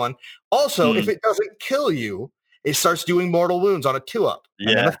like one. Also, if it doesn't kill you, it starts doing mortal wounds on a 2-up, and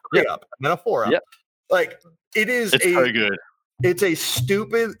then a 3-up, and then a 4-up. Yep. Like it's very good. It's a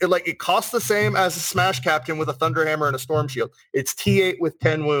stupid, like it costs the same as a Smash Captain with a Thunderhammer and a Storm Shield. It's T8 with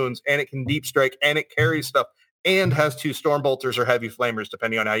 10 wounds, and it can deep strike, and it carries stuff, and has 2 Storm Bolters or Heavy Flamers,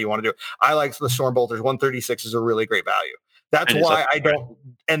 depending on how you want to do it. I like the Storm Bolters. 136 is a really great value. That's why I don't,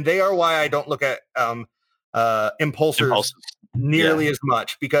 and they are why I don't look at impulsors nearly as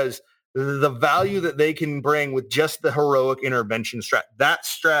much, because the value that they can bring with just the heroic intervention strat, that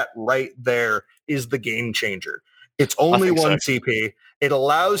strat right there is the game changer. It's only 1 CP. It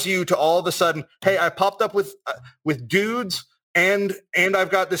allows you to all of a sudden, hey, I popped up with dudes, and I've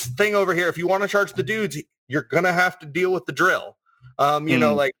got this thing over here. If you want to charge the dudes, you're gonna have to deal with the drill. You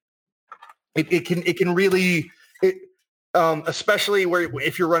know, like it can really. Especially where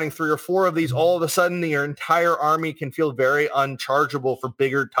if you're running 3 or 4 of these, all of a sudden your entire army can feel very unchargeable for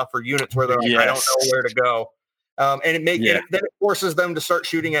bigger, tougher units where they're like, I don't know where to go. And then it forces them to start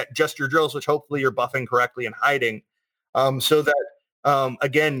shooting at just your drills, which hopefully you're buffing correctly and hiding, so that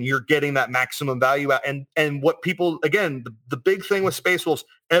again you're getting that maximum value out. And what people, again, the big thing with Space Wolves,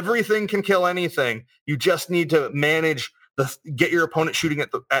 everything can kill anything. You just need to manage get your opponent shooting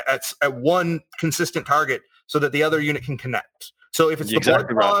at one consistent target, so that the other unit can connect. So if it's the Blood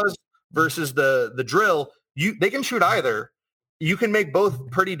Claws versus the drill, they can shoot either. You can make both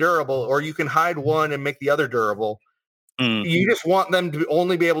pretty durable, or you can hide one and make the other durable. You just want them to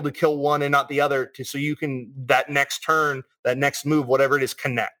only be able to kill one and not the other, so you can, that next turn, that next move, whatever it is,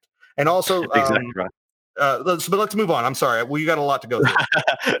 connect. And also, let's move on. I'm sorry. You got a lot to go through.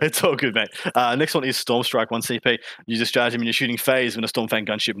 It's all good, mate. Next one is Storm Strike, 1 CP. Use this strategy when you're shooting phase when a Stormfang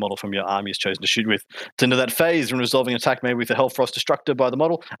gunship model from your army is chosen to shoot with. To enter that phase, when resolving an attack made with the Hellfrost Destructor by the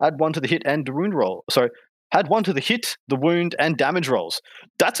model, add 1 to the hit and the wound roll. Add 1 to the hit, the wound, and damage rolls.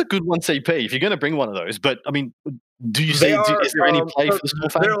 That's a good 1 CP if you're going to bring one of those. But, I mean, do you see, is there any play for the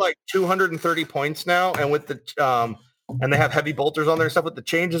Stormfang? They're like 230 points now, and with the and they have heavy bolters on their stuff with the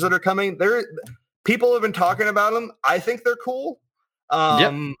changes that are coming. People have been talking about them. I think they're cool.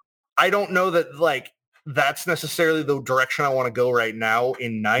 I don't know that that's necessarily the direction I want to go right now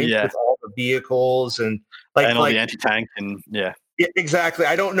in 9th with all the vehicles and all the anti-tank and Yeah, exactly.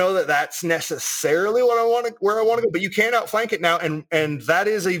 I don't know that that's necessarily where I want to go, but you can outflank it now, and that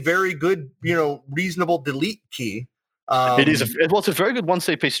is a very good, reasonable delete key. It is. It's a very good 1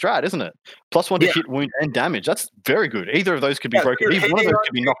 CP strat, isn't it? +1 to hit, wound, and damage. That's very good. Either of those could be broken. Either one of those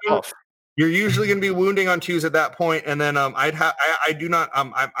could be knocked off. You're usually going to be wounding on 2s at that point, and then I'm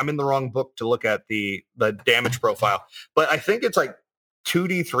in the wrong book to look at the damage profile, but I think it's like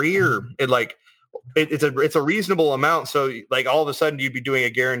 2d3 or it's a reasonable amount. So all of a sudden you'd be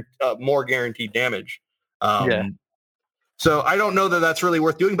doing more guaranteed damage. So I don't know that that's really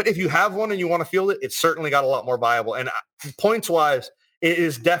worth doing, but if you have one and you want to field it, it's certainly got a lot more viable. And points wise, it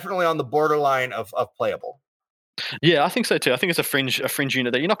is definitely on the borderline of playable. Yeah, I think so too. I think it's a fringe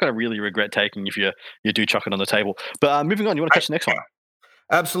unit that you're not going to really regret taking if you do chuck it on the table. But moving on, you want to catch the next one?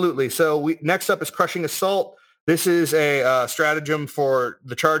 Absolutely. So next up is Crushing Assault. This is a stratagem for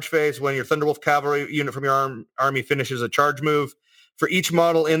the charge phase when your Thunderwolf cavalry unit from your army finishes a charge move. For each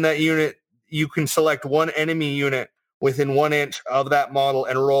model in that unit, you can select one enemy unit within 1 inch of that model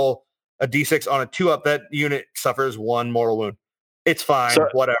and roll a d6 on a 2-up. That unit suffers 1 mortal wound. It's fine,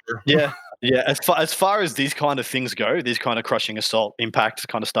 whatever. Yeah. Yeah, as far as these kind of things go, these kind of Crushing Assault impact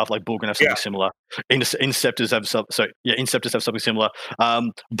kind of stuff, like Bulgan have something similar. Inceptors have Inceptors have something similar.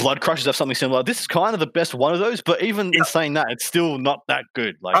 Blood Crushers have something similar. This is kind of the best one of those, but even in saying that, it's still not that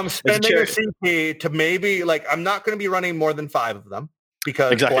good. I'm spending a CP to maybe I'm not going to be running more than 5 of them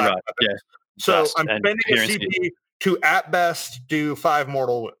because exactly right. Yeah. So I'm spending a CP to at best do 5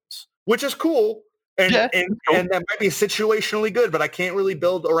 mortal wounds, which is cool. And that might be situationally good, but I can't really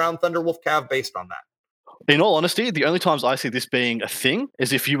build around Thunderwolf Cav based on that. In all honesty, the only times I see this being a thing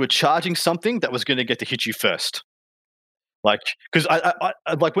is if you were charging something that was going to get to hit you first. Like, because I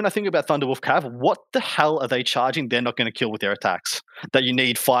like when I think about Thunderwolf Cav, what the hell are they charging? They're not going to kill with their attacks. That you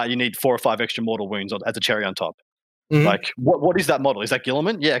need 4 or 5 extra mortal wounds as a cherry on top. Mhm. Like, what is that model? Is that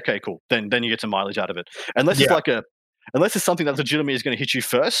Gilliman? Yeah, okay, cool. Then you get some mileage out of it. Unless Yeah. it's like unless it's something that legitimately is going to hit you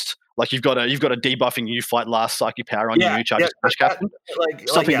first. Like you've got a debuffing you fight last psychic power on you, charge Smash Captain.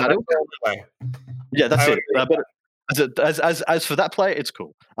 Something yeah, that that's the only way. yeah, that's I it. would agree. But as for that play, it's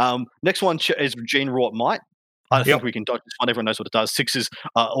cool. Next one is Gene Wrought Might. I think we can dodge this one. Everyone knows what it does. 6 is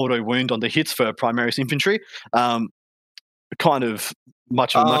auto wound on the hits for Primaris infantry. Kind of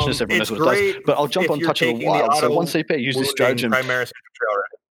much of a muchness. Everyone knows what it does. But I'll jump on Touch of the Wild. So 1 CP, use this stratagem. Primaris infantry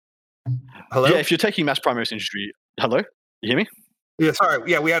already. Hello? Yeah, if you're taking mass Primaris infantry. Hello? You hear me? Yeah,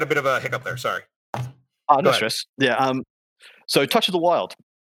 sorry. Yeah, we had a bit of a hiccup there. Sorry. No stress. Yeah. So Touch of the Wild.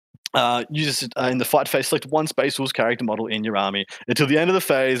 Uses in the fight phase, select 1 Space Wolves character model in your army until the end of the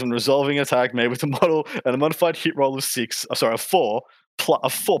phase when resolving attack made with a model and a modified hit roll of 4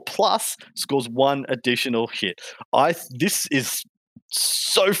 plus scores 1 additional hit. This is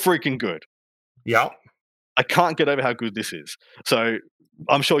so freaking good. Yeah. I can't get over how good this is. So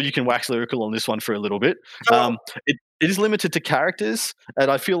I'm sure you can wax lyrical on this one for a little bit. It is limited to characters,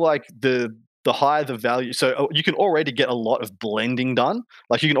 and I feel like the higher the value, so you can already get a lot of blending done.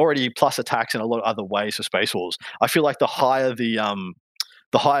 Like you can already plus attacks in a lot of other ways for Space Wolves. I feel like the higher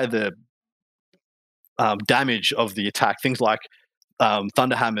the damage of the attack, things like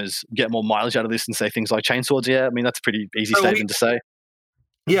Thunderhammers get more mileage out of this than say things like Chainswords. Yeah, I mean that's a pretty easy statement to say.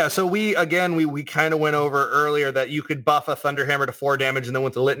 Yeah, so we kind of went over earlier that you could buff a Thunderhammer to 4 damage, and then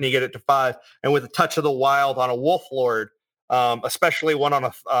with the Litany get it to 5, and with a Touch of the Wild on a Wolf Lord, especially one on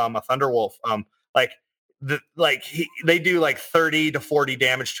a Thunderwolf, they do like 30 to 40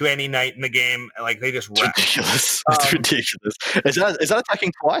 damage to any knight in the game. Like they just wreck. Ridiculous. It's ridiculous. Is that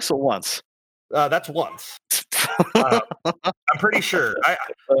attacking twice or once? That's once. I'm pretty sure.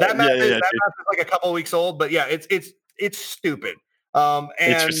 That math is like a couple weeks old, but yeah, it's stupid.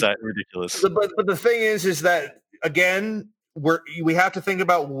 It's ridiculous. But the thing is that again, we have to think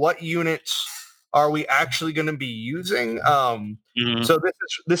about what units are we actually going to be using. So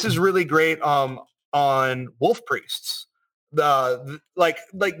this is really great on Wolf Priests. Like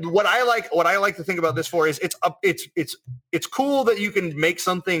what I like to think about this for is it's cool that you can make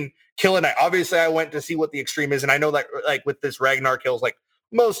something kill a knight. Obviously, I went to see what the extreme is, and I know that like with this Ragnar kills like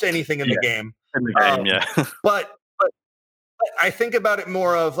most anything in the game. But I think about it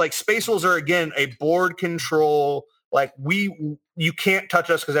more of like Space Wolves are again a board control. Like you can't touch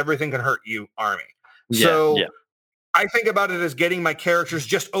us because everything can hurt you army. I think about it as getting my characters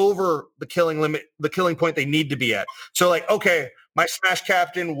just over the killing limit, the killing point they need to be at. So like, okay, my Smash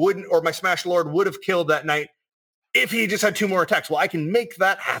Captain wouldn't, or my Smash Lord would have killed that knight if he just had 2 more attacks. Well, I can make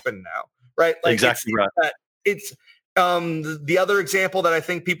that happen now, right? Like exactly right. It's the other example that I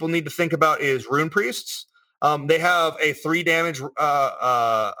think people need to think about is Rune Priests. They have a 3 damage, or they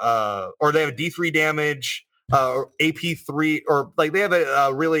have a D3 damage, AP3, or like they have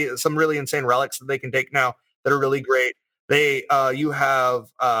some really insane relics that they can take now that are really great. They you have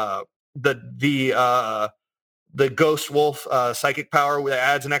the Ghost Wolf psychic power that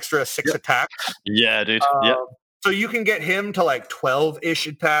adds an extra 6 attacks. Yeah, dude. So you can get him to like 12-ish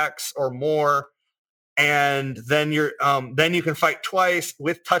attacks or more, and then then you can fight twice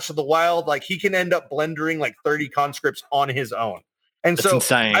with Touch of the Wild. Like he can end up blendering like 30 conscripts on his own. And it's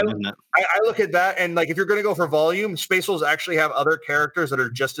insane, isn't it? I look at that, and like if you're going to go for volume, Space Wolves actually have other characters that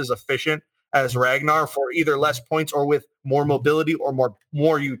are just as efficient as Ragnar for either less points or with more mobility or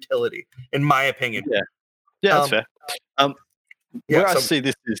more utility, in my opinion. Yeah, that's fair. I see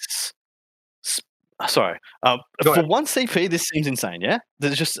this is sorry. For 1 CP, this seems insane. Yeah,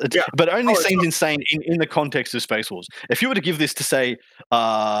 there's just, but it only seems insane in the context of Space Wolves. If you were to give this to say,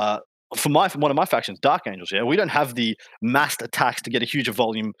 for one of my factions, Dark Angels, we don't have the massed attacks to get a huge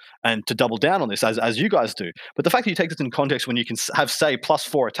volume and to double down on this as you guys do. But the fact that you take this in context when you can have, say,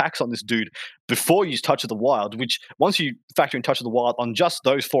 +4 attacks on this dude before you use Touch of the Wild, which once you factor in Touch of the Wild on just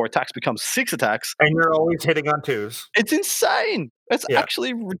those 4 attacks becomes 6 attacks. And you're always hitting on 2s. It's insane. It's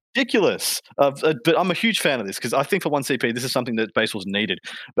actually ridiculous. But I'm a huge fan of this because I think for 1 CP, this is something that Space Wolves needed.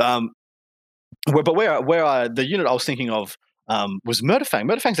 The unit I was thinking of was Murderfang.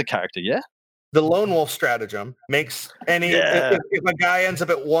 Murderfang's a character, yeah? The Lone Wolf stratagem makes any if a guy ends up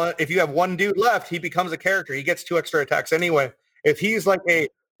at 1, if you have 1 dude left, he becomes a character. He gets 2 extra attacks anyway. If he is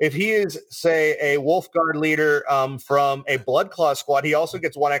say a Wolf Guard leader from a Bloodclaw squad, he also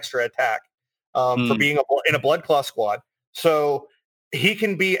gets 1 extra attack for being in a Bloodclaw squad. So he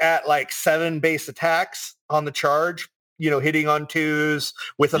can be at like 7 base attacks on the charge, hitting on 2s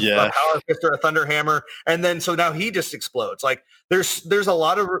with a power fist or a thunder hammer. And then, so now he just explodes. Like there's a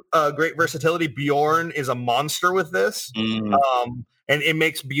lot of great versatility. Bjorn is a monster with this. And it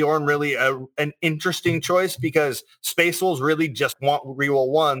makes Bjorn really an interesting choice because Space Wolves really just want reroll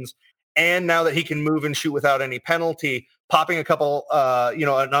 1s. And now that he can move and shoot without any penalty, popping a couple,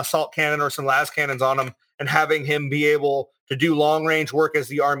 an assault cannon or some las cannons on him and having him be able to do long range work as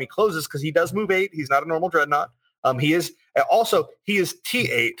the army closes, because he does move 8. He's not a normal dreadnought. He is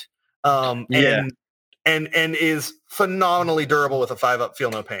T8, and is phenomenally durable with a 5-up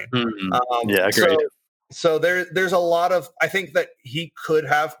feel no pain. Agreed. So there's a lot of, I think that he could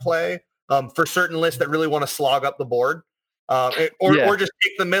have play for certain lists that really want to slog up the board, or just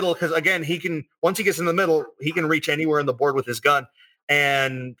take the middle, because again, once he gets in the middle, he can reach anywhere in the board with his gun,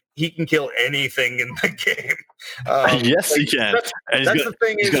 and he can kill anything in the game. Yes, he can. That's the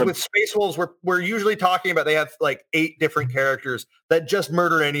thing is with Space Wolves, we're usually talking about they have like 8 different characters that just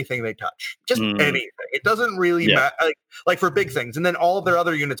murder anything they touch, just anything. It doesn't really matter, like for big things, and then all of their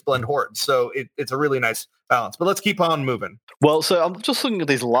other units blend hordes. So it's a really nice balance. But let's keep on moving. Well, so I'm just looking at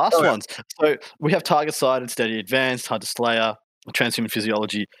these last ones. So we have Target Sighted, Steady Advanced, Hunter Slayer, Transhuman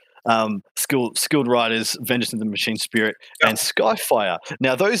Physiology, Skilled Riders, Vengeance of the Machine Spirit, and Skyfire.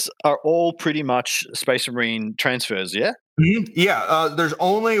 Now, those are all pretty much Space Marine transfers, yeah? Mm-hmm. Yeah, there's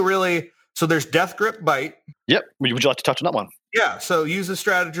only really... So there's Death Grip Bite. Yep. Would you like to touch on that one? Yeah, so use the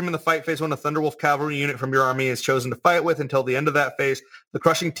stratagem in the fight phase when a Thunderwolf cavalry unit from your army is chosen to fight with until the end of that phase. The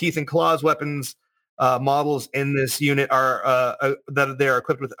Crushing Teeth and Claws weapons models in this unit are that they are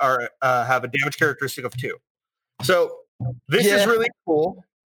equipped with have a damage characteristic of 2. So this is really cool.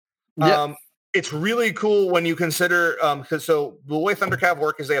 It's really cool when you consider because the way Thundercav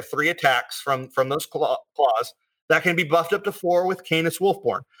work is they have 3 attacks from those claws that can be buffed up to 4 with Canis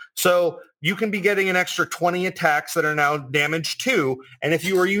Wolfborn. So you can be getting an extra 20 attacks that are now damage 2, and if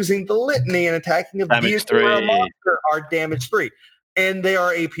you are using the litany and attacking a vehicle or a monster, are damage 3, and they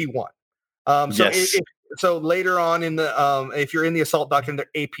are AP 1. So later on in the if you're in the Assault Doctrine, they're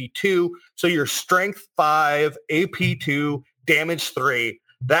AP 2. So you're Strength 5, AP 2, damage 3.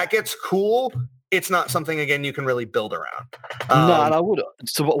 That gets cool. It's not something, again, you can really build around. No, and I would.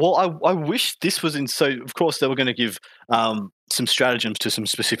 So, well, I wish this was in. So, of course, they were going to give some stratagems to some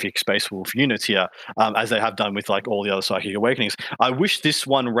specific Space Wolf units here, as they have done with like all the other Psychic Awakenings. I wish this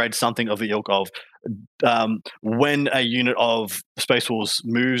one read something of the ilk of when a unit of Space Wolves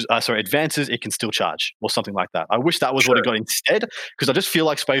advances, it can still charge, or something like that. I wish that was what it got instead, because I just feel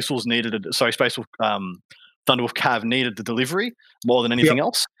like Space Wolves Space Wolf Thunderwolf Cav needed the delivery more than anything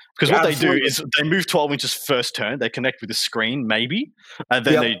else. Because what they do is they move 12 inches first turn, they connect with the screen, maybe, and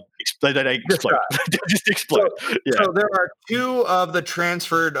then they explode. They just explode. So there are 2 of the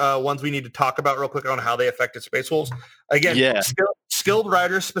transferred ones we need to talk about real quick on how they affected Space Wolves. Again, skilled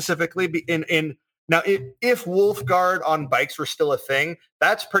riders specifically. Now, if Wolfguard on bikes were still a thing,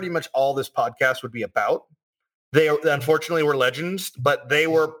 that's pretty much all this podcast would be about. They unfortunately were legends, but they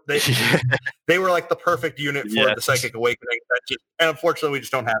were like the perfect unit for the Psychic Awakening. And unfortunately, we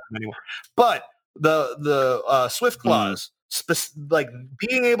just don't have them anymore. But the Swift Claws, like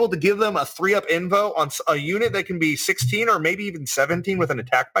being able to give them a 3-up invo on a unit that can be 16 or maybe even 17 with an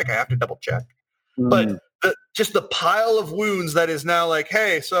attack bike, I have to double check. But just the pile of wounds that is now like,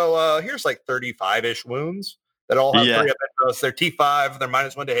 hey, so here's like 35-ish wounds that all have 3-up invos. They're T5, they're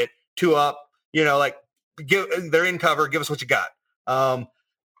 -1 to hit, 2-up, they're in cover, give us what you got.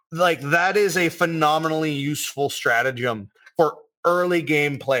 Like that is a phenomenally useful stratagem for early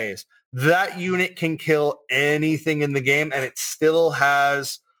game plays. That unit can kill anything in the game, and it still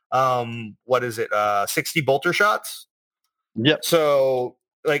has 60 bolter shots. Yep. So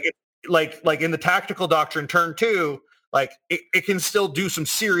like in the Tactical Doctrine turn 2, like it can still do some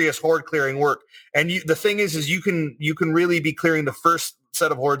serious horde clearing work. And the thing is you can really be clearing the first set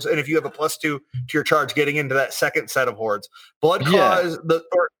of hordes, and if you have a +2 to your charge, getting into that second set of hordes. Bloodclaw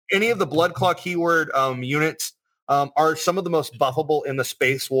or any of the Bloodclaw keyword units are some of the most buffable in the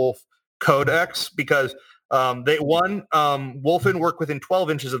Space Wolf Codex, because Wolfen work within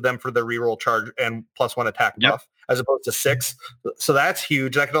 12 inches of them for the reroll charge and +1 attack buff, as opposed to 6. So that's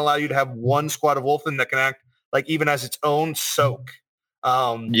huge. That can allow you to have 1 squad of Wolfen that can act like even as its own soak.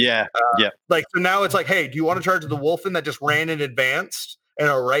 Like, so now it's like, hey, do you want to charge the Wolfen that just ran in advanced and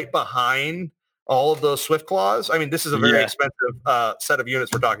are right behind all of those Swift Claws? I mean, this is a very expensive set of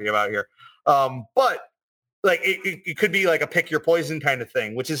units we're talking about here. But like it could be like a pick your poison kind of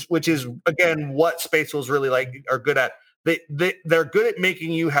thing, which is again what Space Wolves really are good at. They're good at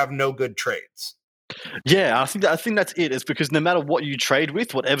making you have no good trades. Yeah, I think that's it. It's because no matter what you trade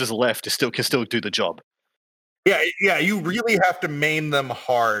with, whatever's left can still do the job. Yeah, you really have to main them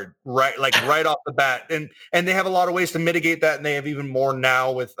hard, right? Like right off the bat, and they have a lot of ways to mitigate that, and they have even more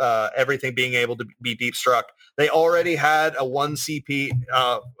now with everything being able to be deep struck. They already had a 1 CP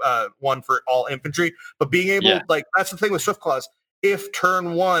one for all infantry, but being able like that's the thing with Swift Claws. If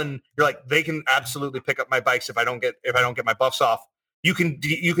turn 1, you're like they can absolutely pick up my bikes if I don't get my buffs off. You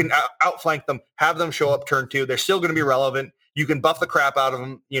can outflank them, have them show up turn 2. They're still going to be relevant. You can buff the crap out of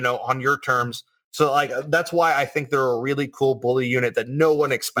them, on your terms. So like that's why I think they're a really cool bully unit that no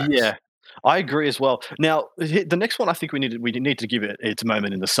one expects. Yeah, I agree as well. Now the next one, I think we need to give it its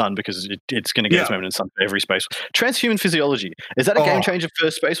moment in the sun because it's going to get its moment in the sun for every Space. Transhuman Physiology, is that a game changer for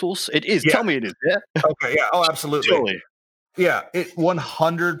Space Wolves? It is. Yeah. Tell me it is. Yeah. Okay. Yeah. Oh, absolutely. Surely. Yeah, it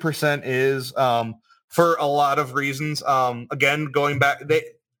 100% is for a lot of reasons. Again, going back,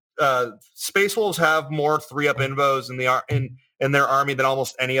 Space Wolves have more 3-up invos in their army than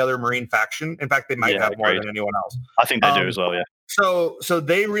almost any other Marine faction. In fact, they might have more than anyone else. I think they do as well. Yeah. So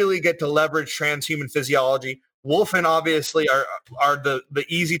they really get to leverage transhuman physiology. Wolfen obviously are the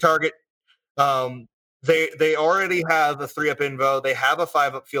easy target. They already have a 3-up invo. They have a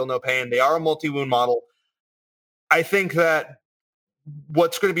 5-up feel no pain. They are a multi-wound model. I think that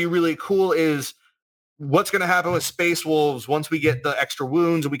what's going to be really cool is what's going to happen with Space Wolves once we get the extra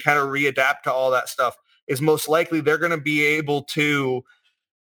wounds and we kind of readapt to all that stuff is most likely they're going to be able to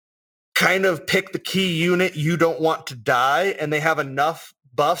kind of pick the key unit you don't want to die, and they have enough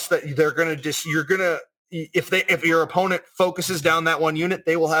buffs that they're going to if your opponent focuses down that one unit,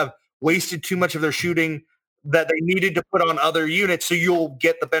 they will have wasted too much of their shooting that they needed to put on other units, so you'll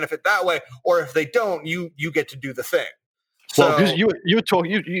get the benefit that way. Or if they don't, you get to do the thing. Well, because you were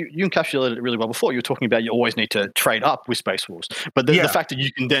talking, you encapsulated it really well before. You were talking about you always need to trade up with Space Wolves, but the fact that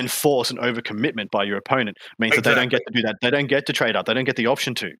you can then force an overcommitment by your opponent means that they don't get to do that. They don't get to trade up. They don't get the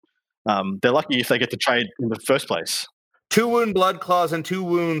option to. They're lucky if they get to trade in the first place. 2-wound Blood Claws and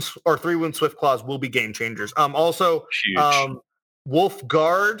 2-wounds or 3-wound Swift Claws will be game changers. Also, huge. Wolf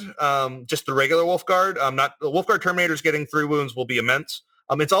Guard, just the regular Wolf Guard, not the Wolf Guard Terminators getting 3 wounds will be immense.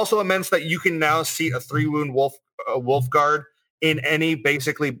 It's also immense that you can now seat a 3-wound Wolf Guard in any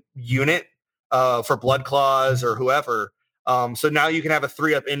basically unit for Blood Claws or whoever. So now you can have a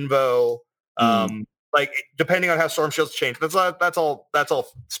 3-up invo, like depending on how Storm Shields change. That's all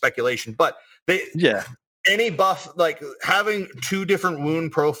speculation. But any buff, like having 2 different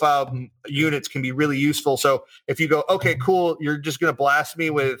wound profile units can be really useful. So if you go, okay, cool, you're just going to blast me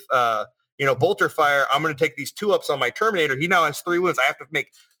with, bolter fire. I'm going to take these 2-ups on my Terminator. He now has 3 wounds. I have to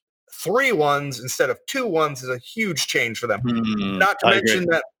make 3 ones instead of 2 ones is a huge change for them. Not to mention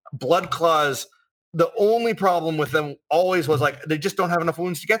that Blood Claws, the only problem with them always was like, they just don't have enough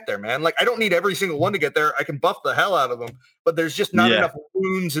wounds to get there, man. Like I don't need every single one to get there. I can buff the hell out of them, but there's just not enough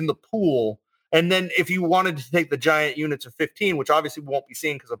wounds in the pool. And then if you wanted to take the giant units of 15, which obviously we won't be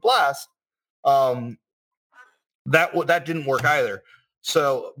seeing because of Blast, that didn't work either.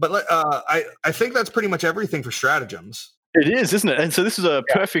 So, but I think that's pretty much everything for stratagems. It is, isn't it? And so this is a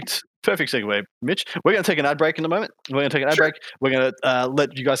perfect segue, Mitch. We're going to take an ad break in a moment. We're going to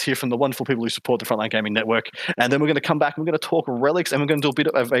let you guys hear from the wonderful people who support the Frontline Gaming Network. And then we're going to come back and we're going to talk relics and we're going to do a bit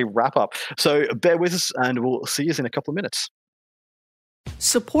of a wrap-up. So bear with us and we'll see you in a couple of minutes.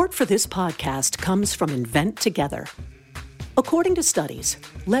 Support for this podcast comes from Invent Together. According to studies,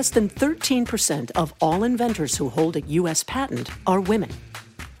 less than 13% of all inventors who hold a U.S. patent are women.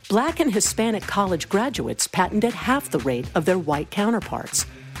 Black and Hispanic college graduates patent at half the rate of their white counterparts.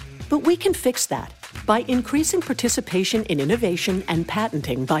 But we can fix that by increasing participation in innovation and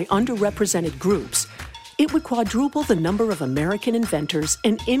patenting by underrepresented groups. It would quadruple the number of American inventors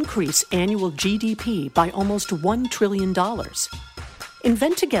and increase annual GDP by almost $1 trillion.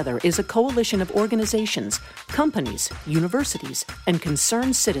 Invent Together is a coalition of organizations, companies, universities, and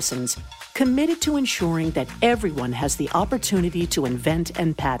concerned citizens committed to ensuring that everyone has the opportunity to invent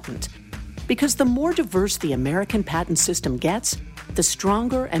and patent. Because the more diverse the American patent system gets, the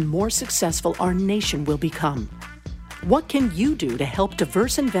stronger and more successful our nation will become. What can you do to help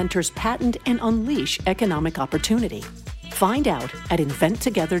diverse inventors patent and unleash economic opportunity? Find out at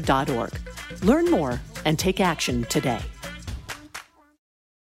inventtogether.org. Learn more and take action today.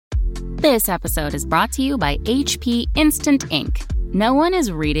 This episode is brought to you by HP Instant Ink. No one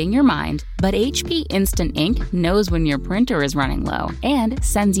is reading your mind, but HP Instant Ink knows when your printer is running low and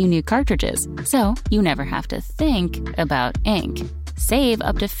sends you new cartridges, so you never have to think about ink. Save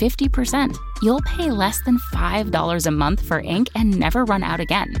up to 50%. You'll pay less than $5 a month for ink and never run out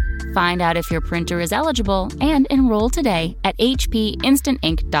again. Find out if your printer is eligible and enroll today at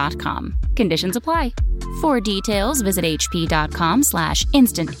hpinstantink.com. Conditions apply. For details, visit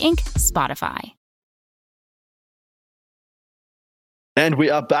hp.com/instantink Spotify. And we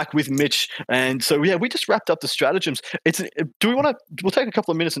are back with Mitch. And so, we just wrapped up the stratagems. We'll take a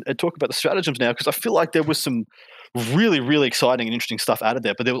couple of minutes and talk about the stratagems now, because I feel like there was some really, really exciting and interesting stuff out of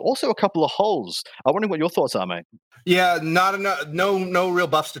there. But there was also a couple of holes. I'm wondering what your thoughts are, mate. Yeah, not enough. No real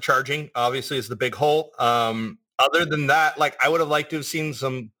buffs to charging, obviously, is the big hole. Other than that, like, I would have liked to have seen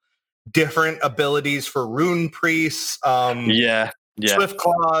some different abilities for rune priests. Yeah. Swift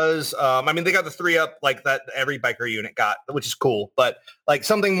claws. I mean, they got the 3-up like that every biker unit got, which is cool. But like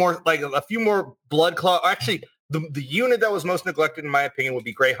something more, like a few more blood claw. Actually, the unit that was most neglected, in my opinion, would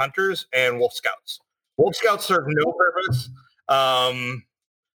be Grey Hunters and Wolf Scouts. Wolf Scouts serve no purpose.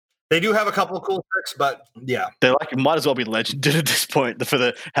 They do have a couple of cool tricks, but yeah, they might as well be legended at this point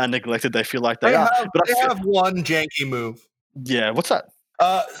for how neglected they feel like they are. But they have one janky move. Yeah, what's that?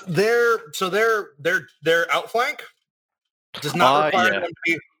 Their outflank does not require them to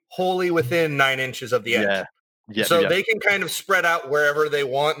be wholly within 9 inches of the edge. They can kind of spread out wherever they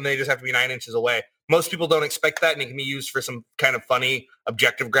want, and they just have to be 9 inches away. Most people don't expect that, and it can be used for some kind of funny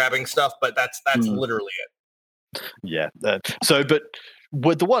objective grabbing stuff, but that's literally it. Yeah.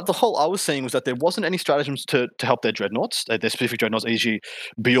 But the whole I was seeing was that there wasn't any stratagems to help their dreadnoughts, their specific dreadnoughts, e.g.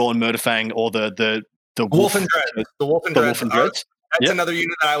 Bjorn, Murderfang, or the Wolf and Dread. The Wolf and Dread. That's Yep. another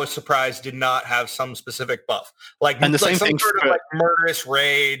unit that I was surprised did not have some specific buff, and the same some thing sort of like murderous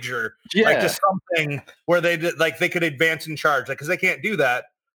rage or like just something where they could advance and charge, like, because they can't do that.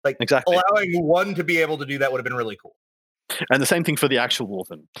 Like, exactly. Allowing one to be able to do that would have been really cool. And the same thing for the actual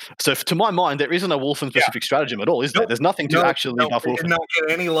Wolfen. So to my mind, there isn't a Wolfen specific stratagem at all, is there? There's nothing to actually buff Wolfen. Did not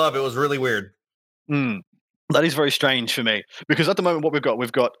get any love. It was really weird. That is very strange for me, because at the moment what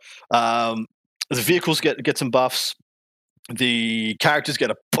we've got the vehicles get some buffs. The characters get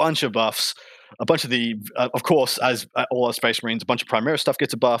a bunch of buffs. A bunch of of course, as all our Space Marines, a bunch of Primaris stuff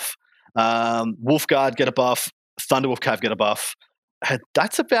gets a buff. Wolfguard get a buff. Thunderwolf Cav get a buff.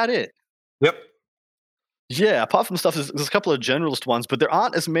 That's about it. Yep. Yeah, apart from the stuff, there's a couple of generalist ones, but there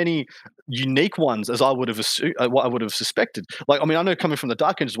aren't as many unique ones as I would have what I would have suspected. Like, I mean, I know coming from the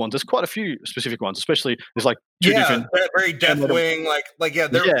Dark Ages ones, there's quite a few specific ones, especially there's like two different. Very Deathwing, I mean, like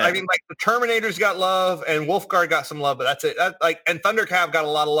the Terminators got love and Wolfguard got some love, but that's it. And Thundercav got a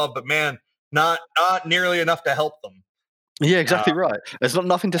lot of love, but man, not nearly enough to help them. Yeah, exactly right. There's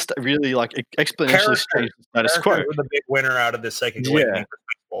nothing to really like exponentially change the status quo. Was the big winner out of this Psychic Awakening.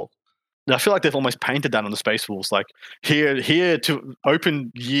 I feel like they've almost painted that on the Space Wolves, like here to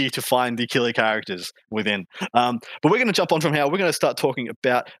open year to find the killer characters within. But we're going to jump on from here. We're going to start talking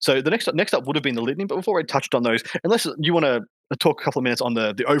about. So the next up would have been the litany, but we've already touched on those. Unless you want to talk a couple of minutes on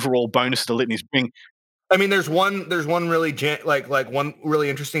the overall bonus the litanies bring. I mean, there's one really one really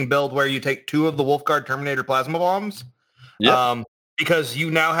interesting build where you take 2 of the Wolfguard Terminator plasma bombs. Yeah. Because you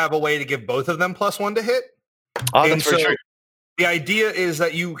now have a way to give both of them +1 to hit. Oh, that's very true. The idea is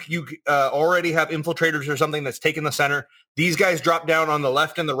that you already have infiltrators or something that's taken the center. These guys drop down on the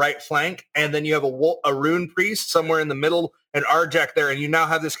left and the right flank, and then you have a rune priest somewhere in the middle, and Arjak there, and you now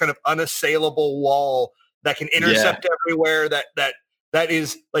have this kind of unassailable wall that can intercept everywhere. That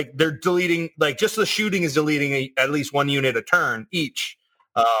is like they're deleting, like just the shooting is deleting at least 1 unit a turn each.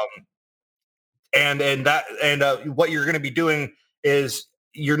 And what you're going to be doing is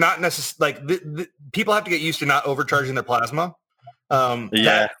you're not necessarily like people have to get used to not overcharging their plasma.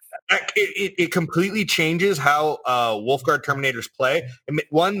 It completely changes how Wolfguard Terminators play.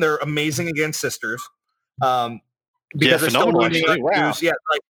 One, they're amazing against sisters because they're still running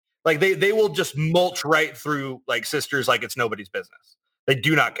they will just mulch right through like sisters like it's nobody's business. They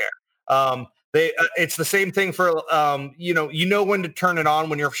do not care. It's the same thing for you know when to turn it on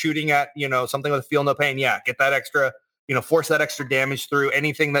when you're shooting at something with feel no pain. Yeah, get that extra. Force that extra damage through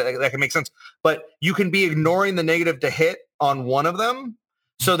anything that can make sense. But you can be ignoring the negative to hit on one of them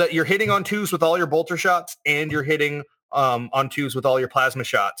so that you're hitting on 2s with all your bolter shots and you're hitting on 2s with all your plasma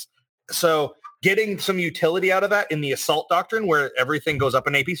shots. So getting some utility out of that in the assault doctrine where everything goes up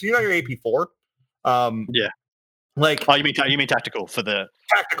in AP. So your AP4. Like, oh, you mean tactical for the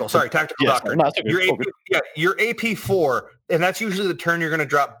tactical? Sorry, tactical doctrine. No, your AP4, and that's usually the turn you're going to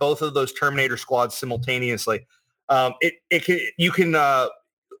drop both of those Terminator squads simultaneously. You can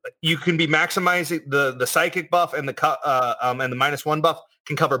be maximizing the psychic buff and the -1 buff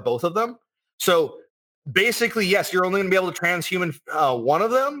can cover both of them. So basically, yes, you're only going to be able to transhuman one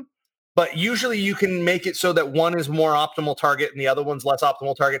of them, but usually you can make it so that one is more optimal target and the other one's less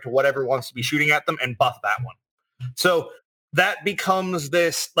optimal target to whatever wants to be shooting at them and buff that one. So that becomes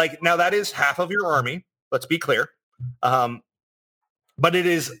this, like, now that is half of your army. Let's be clear. But it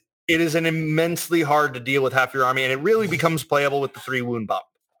is an immensely hard to deal with half your army, and it really becomes playable with the 3 wound bump.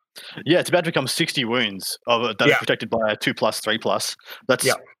 Yeah, it's about to become 60 wounds that are protected by a 2+, 3+. That's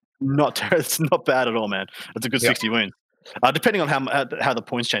it's not bad at all, man. That's a good 60 wounds. Depending on how the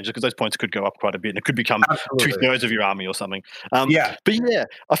points change, because those points could go up quite a bit, and it could become 2/3 of your army or something. But yeah,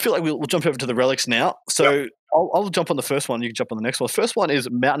 I feel like we'll jump over to the relics now. So I'll jump on the first one. You can jump on the next one. The first one is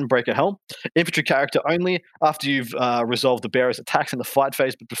Mountain Breaker Helm. Infantry character only. After you've resolved the bearer's attacks in the fight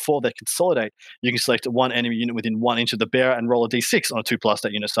phase, but before they consolidate, you can select one enemy unit within 1 inch of the bearer and roll a d6 on a 2+.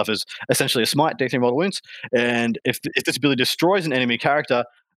 That unit suffers essentially a smite, d3 mortal wounds. And if this ability destroys an enemy character,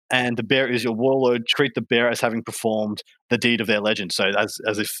 and the bearer is your warlord, treat the bearer as having performed the deed of their legend. So as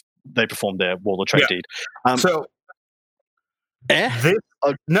if they performed their warlord trait deed. This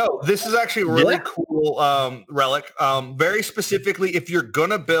is actually a really cool relic. Very specifically, if you're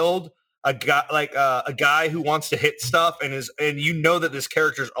gonna build a guy who wants to hit stuff and you know that this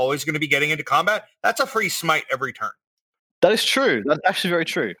character is always going to be getting into combat, that's a free smite every turn. That is true. That's actually very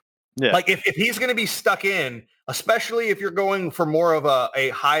true. Yeah. Like if he's going to be stuck in, especially if you're going for more of a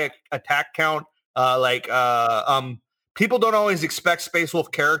high attack count, people don't always expect Space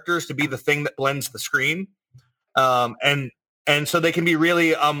Wolf characters to be the thing that blends the screen. And so they can be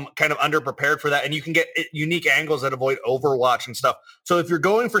really kind of underprepared for that. And you can get unique angles that avoid Overwatch and stuff. So if you're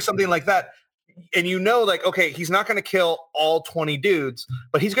going for something like that, and you know, like, okay, he's not going to kill all 20 dudes,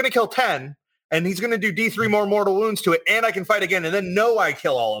 but he's going to kill 10. And he's going to do D3 more mortal wounds to it, and I can fight again, and then I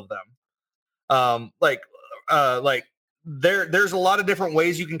kill all of them. There's a lot of different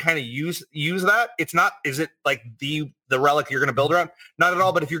ways you can kind of use that. It's not, is it like the relic you're going to build around? Not at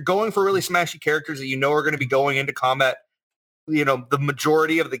all. But if you're going for really smashy characters that you know are going to be going into combat, you know, the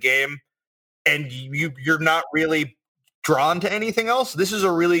majority of the game, and you're not really drawn to anything else, this is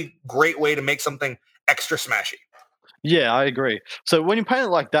a really great way to make something extra smashy. Yeah, I agree. So when you paint it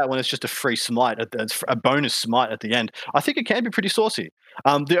like that, when it's just a free smite, a bonus smite at the end, I think it can be pretty saucy.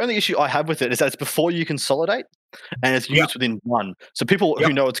 The only issue I have with it is that it's before you consolidate, and it's units within 1. So people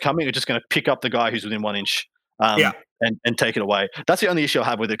who know it's coming are just going to pick up the guy who's within 1 inch and take it away. That's the only issue I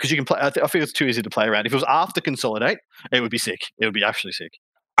have with it, because you can play. I think it's too easy to play around. If it was after consolidate, it would be sick. It would be actually sick.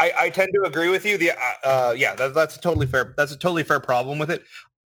 I tend to agree with you. That's a totally fair. That's a totally fair problem with it.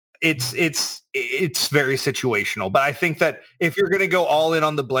 It's very situational, but I think that if you're going to go all in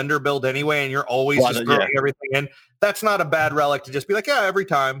on the blender build anyway, and you're always just throwing everything in, that's not a bad relic to just be like, every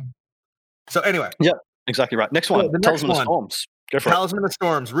time. So anyway. Yeah, exactly right. Next one, Talisman of Storms. Go for Talisman of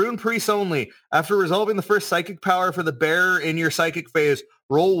Storms. Rune Priest only. After resolving the first psychic power for the bearer in your psychic phase,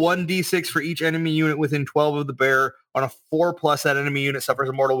 roll 1d6 for each enemy unit within 12 of the bearer. On a 4+, that enemy unit suffers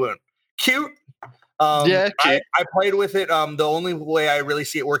a mortal wound. Cute. I played with it. The only way I really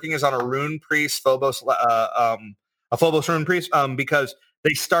see it working is on a Rune Priest, Phobos, a Phobos Rune Priest, because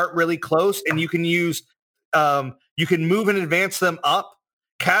they start really close, and you can use, you can move and advance them up,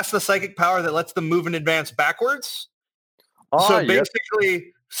 cast the psychic power that lets them move and advance backwards. So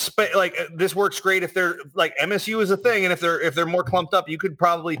basically, this works great if they're like MSU is a thing, and if they're more clumped up, you could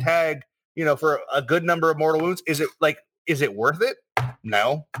probably tag, you know, for a good number of mortal wounds. Is it worth it?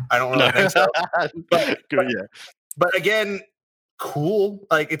 No, I don't really think so. But again, cool.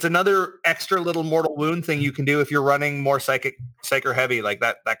 Like, it's another extra little mortal wound thing you can do if you're running more psyker heavy like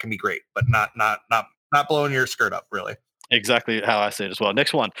that. That can be great, but not blowing your skirt up, really. Exactly how I see it as well.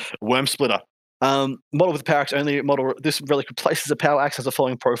 Next one, Worm Splitter. Model with power axe only. Model, this relic replaces a power axe, has the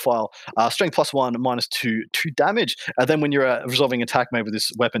following profile: strength +1, -2 damage. Then when you're resolving attack made with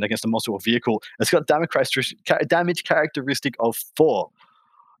this weapon against a monster or vehicle, it's got damage characteristic of 4.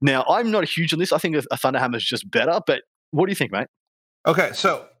 Now, I'm not huge on this. I think a Thunderhammer is just better, but what do you think, mate? Okay,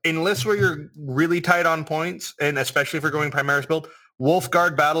 so in lists where you're really tight on points, and especially if you're going Primaris build,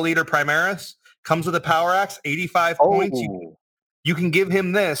 Wolfguard Battle Leader Primaris comes with a power axe, 85 points. You can give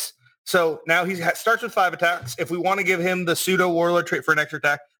him this. So now he starts with 5 attacks. If we want to give him the pseudo warlord trait for an extra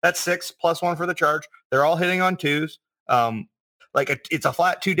attack, that's 6 +1 for the charge. They're all hitting on 2s. It's a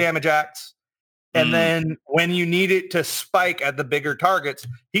flat 2 damage axe. And then when you need it to spike at the bigger targets,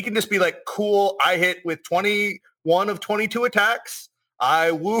 he can just be like, cool, I hit with 21 of 22 attacks. I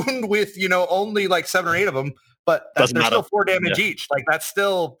wound with, only like 7 or 8 of them, but they're still 4 damage each. Like, that's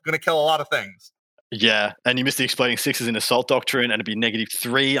still going to kill a lot of things. Yeah, and you miss the exploding 6s in Assault Doctrine, and it'd be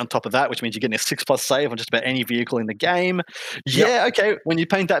 -3 on top of that, which means you're getting a 6+ save on just about any vehicle in the game. Yeah, okay. When you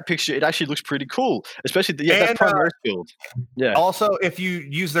paint that picture, it actually looks pretty cool, especially that Primaris build. Yeah. Also, if you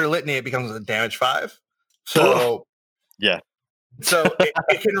use their litany, it becomes a damage 5. So yeah. So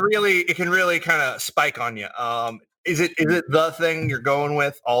it can really kind of spike on you. is it the thing you're going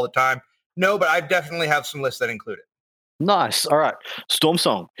with all the time? No, but I definitely have some lists that include it. Nice. All right. Storm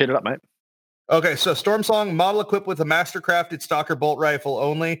Song. Hit it up, mate. Okay, so Storm Song, model equipped with a mastercrafted Stalker bolt rifle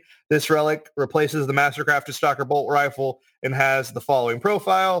only. This relic replaces the mastercrafted Stalker bolt rifle and has the following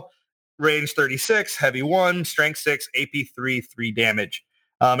profile: range 36, heavy 1, strength 6, AP 3, 3 damage,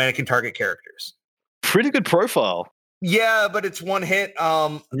 and it can target characters. Pretty good profile. Yeah, but it's one hit.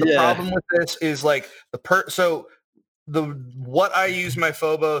 The problem with this is like what I use my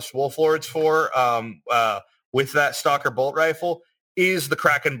Phobos Wolf Lords for with that Stalker bolt rifle is the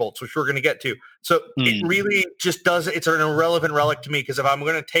Kraken bolts, which we're going to get to. So it really just it's an irrelevant relic to me, because if I'm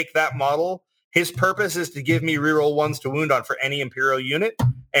going to take that model, his purpose is to give me reroll 1s to wound on for any Imperial unit,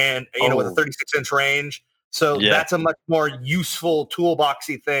 and with a 36-inch range. So that's a much more useful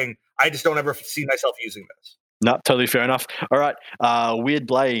toolboxy thing. I just don't ever see myself using this. No, totally fair enough. All right, Weird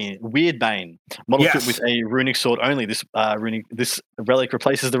Bane, model equipped with a runic sword only. This relic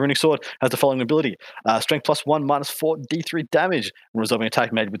replaces the runic sword. Has the following ability: strength +1, -4 D3 damage. When resolving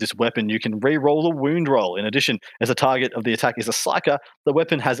attack made with this weapon, you can re-roll the wound roll. In addition, as the target of the attack is a psyker, the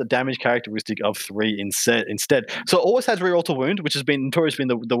weapon has a damage characteristic of 3 instead. So it always has re-roll to wound, which has been notoriously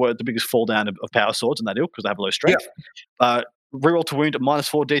the biggest fall down of power swords in that ilk, because they have low strength. Re-roll to wound at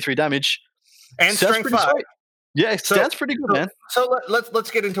 -4 D3 damage, and strength 5. Sweet. Yeah, sounds pretty good, man. So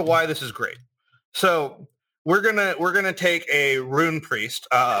let's get into why this is great. So we're gonna take a Rune Priest.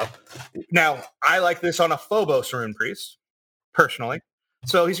 Now I like this on a Phobos Rune Priest personally.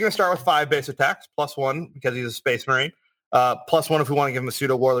 So he's gonna start with 5 base attacks, +1 because he's a Space Marine, +1 if we want to give him a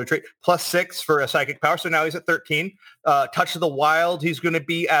pseudo warlord trait, +6 for a psychic power. So now he's at 13. Touch of the Wild, he's gonna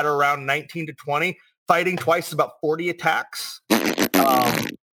be at around 19 to 20. Fighting twice is about 40 attacks.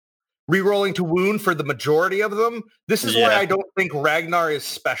 Rerolling to wound for the majority of them. This is why I don't think Ragnar is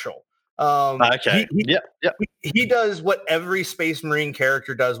special. Okay. He does what every Space Marine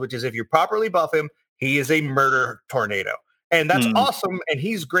character does, which is if you properly buff him, he is a murder tornado. And that's awesome, and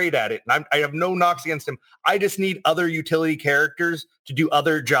he's great at it. And I have no knocks against him. I just need other utility characters to do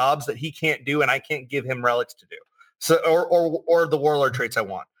other jobs that he can't do, and I can't give him relics to do. So, or the warlord traits I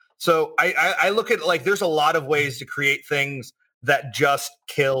want. So I look at, like, there's a lot of ways to create things that just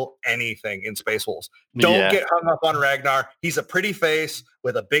kill anything in Space Wolves. Don't get hung up on Ragnar. He's a pretty face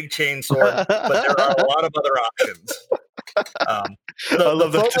with a big chainsaw, but there are a lot of other options. I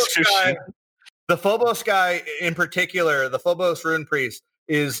love that description. The Phobos guy in particular, the Phobos Rune Priest,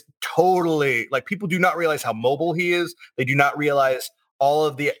 is totally, like, people do not realize how mobile he is. They do not realize all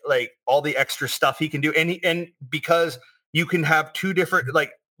the extra stuff he can do. And because you can have 2 different,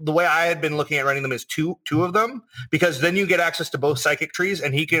 like, the way I had been looking at running them is two of them, because then you get access to both psychic trees,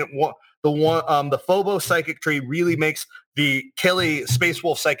 and he can the Phobos psychic tree really makes the Kelly Space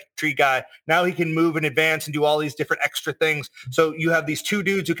Wolf psychic tree guy. Now he can move and advance and do all these different extra things. So you have these 2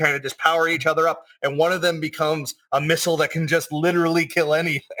 dudes who kind of just power each other up, and one of them becomes a missile that can just literally kill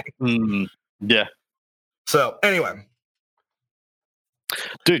anything. Yeah. So anyway.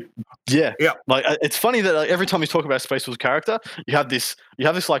 Dude, yeah. Like, it's funny that, like, every time you talk about Space Wolf's character, you have this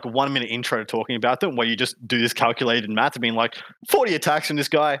like 1 minute intro to talking about them, where you just do this calculated math of being like 40 attacks from this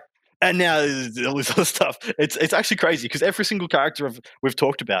guy, and now all this other stuff. It's actually crazy, because every single character we've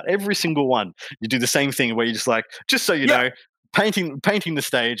talked about, every single one, you do the same thing, where you just like, just so you know, painting the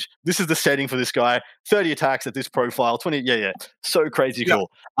stage. This is the setting for this guy. 30 attacks at this profile. 20. So crazy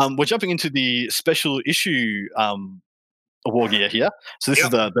cool. We're jumping into the special issue war gear here. So this is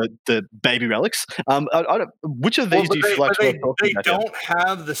the baby relics. Which of these do you feel like they don't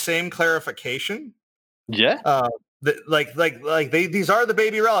have the same clarification? Yeah. These are the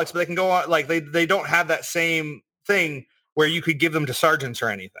baby relics, but they can go on, like, they don't have that same thing where you could give them to sergeants or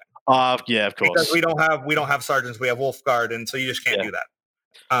anything. Yeah, of course. Because we don't have sergeants, we have Wolfguard, and so you just can't do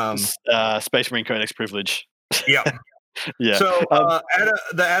that. Space Marine Codex privilege. Yeah. Yeah. So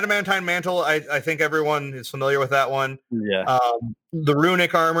the Adamantine Mantle, I think everyone is familiar with that one. Yeah. The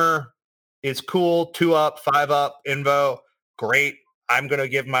Runic Armor is cool. 2 up, 5 up, Invo, great. I'm gonna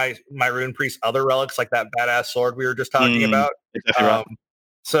give my Rune Priest other relics, like that badass sword we were just talking about. Exactly right.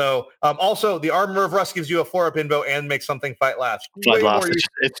 So also the Armor of Rust gives you a 4-up Invo and makes something fight last.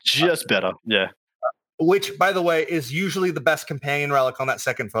 It's just better. Yeah. Which, by the way, is usually the best companion relic on that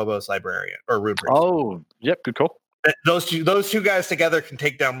second Phobos Librarian or Rune Priest. Oh, yep, good call. Those two guys together can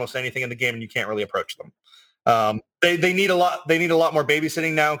take down most anything in the game, and you can't really approach them. They need a lot more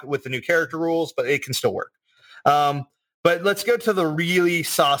babysitting now with the new character rules, but it can still work. But let's go to the really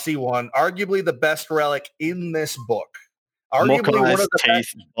saucy one, arguably the best relic in this book. Arguably one of the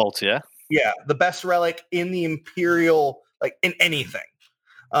best bolts, yeah, the best relic in the Imperial, like, in anything.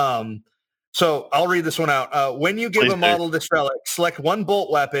 So I'll read this one out. When you give Please a model this relic, select one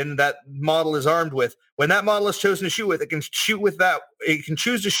bolt weapon that model is armed with. When that model is chosen to shoot with, it can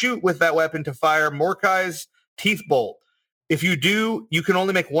choose to shoot with that weapon to fire Morkai's Teeth Bolt. If you do, you can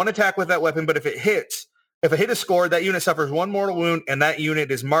only make one attack with that weapon, but if a hit is scored, that unit suffers one mortal wound, and that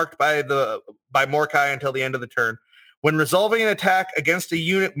unit is marked by Morkai until the end of the turn. When resolving an attack against a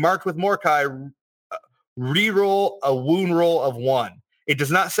unit marked with Morkai, reroll a wound roll of 1. It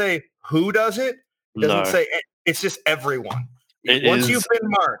does not say who does it. It doesn't say. It's just everyone. Once you've been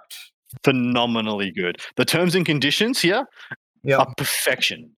marked. Phenomenally good. The terms and conditions here Yep. are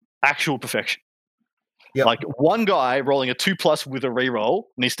perfection. Actual perfection. Yep. Like one guy rolling a 2+ with a reroll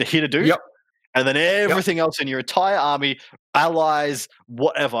needs to hit a dude. Yep. And then everything else in your entire army, allies,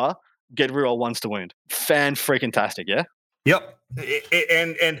 whatever, get reroll 1s to wound. Fan-freaking-tastic, yeah? Yep.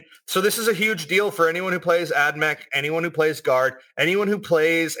 And so this is a huge deal for anyone who plays AdMech, anyone who plays Guard, anyone who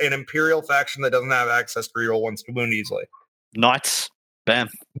plays an Imperial faction that doesn't have access to reroll 1s to wound easily. Knights, bam.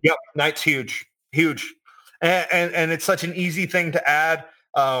 Yep. Knights, huge. And it's such an easy thing to add.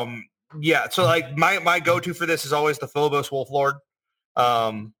 Yeah. So like my go-to for this is always the Phobos Wolflord.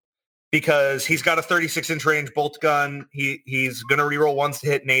 Because he's got a 36-inch range bolt gun. He's going to reroll 1s to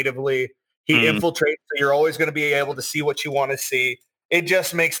hit natively. He infiltrates, so you're always going to be able to see what you want to see. It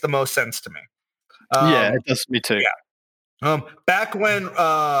just makes the most sense to me. Yeah, it does. Me too. Yeah. Back when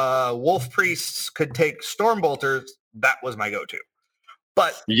Wolf Priests could take Stormbolters, that was my go-to.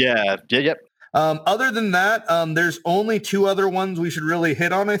 But yep. Other than that, there's only 2 other ones we should really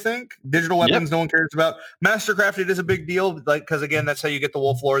hit on, I think. Digital weapons, no one cares about. Mastercrafted is a big deal, like because, again, that's how you get the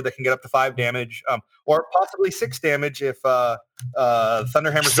Wolf Lord that can get up to 5 damage, or possibly 6 damage if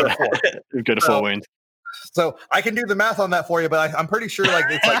Thunderhammer's go to 4. Go to 4 wounds. So I can do the math on that for you, but I'm pretty sure like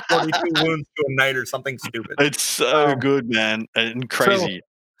it's like 42 wounds to a knight or something stupid. It's so good, man, and crazy.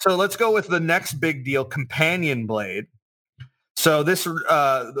 So let's go with the next big deal, Companion Blade. So this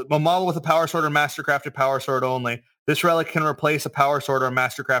a model with a power sword or mastercrafted power sword only. This relic can replace a power sword or a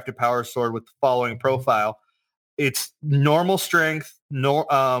mastercrafted power sword with the following profile. It's normal strength, strength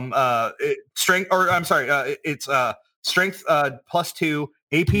 +2,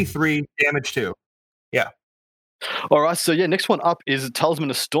 AP 3, damage 2. Yeah. All right. So next one up is Talisman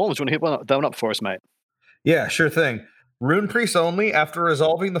of Storms. Do you want to hit that one up for us, mate? Yeah, sure thing. Rune Priest only. After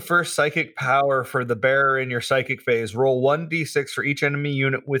resolving the first psychic power for the bearer in your psychic phase, roll 1d6 for each enemy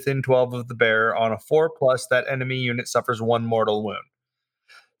unit within 12 of the bearer. On a 4+, that enemy unit suffers 1 mortal wound.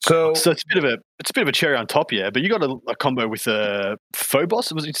 So it's a bit of a cherry on top, yeah. But you got a combo with a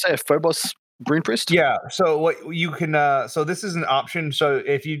Phobos. Was it say a Phobos Rune Priest? Yeah. So what you can so this is an option. So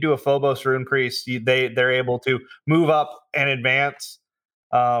if you do a Phobos Rune Priest, they're able to move up and advance.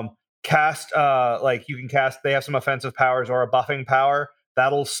 Cast you can cast, they have some offensive powers or a buffing power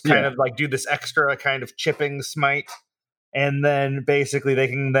that'll kind of like do this extra kind of chipping smite, and then basically they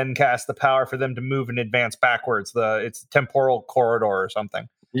can then cast the power for them to move and advance backwards. It's temporal corridor or something.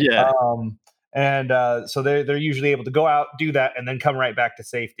 So they're usually able to go out, do that, and then come right back to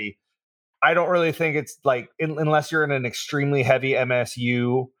safety. I don't really think it's like unless you're in an extremely heavy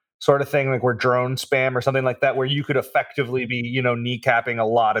MSU sort of thing, like where drone spam or something like that, where you could effectively be, kneecapping a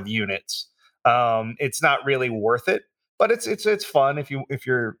lot of units. It's not really worth it, but it's fun if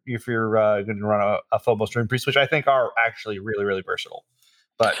you're going to run a Phobos Rune Priest, which I think are actually really, really versatile.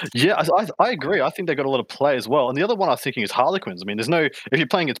 But yeah, I agree. I think they got a lot of play as well. And the other one I'm thinking is Harlequins. I mean, if you're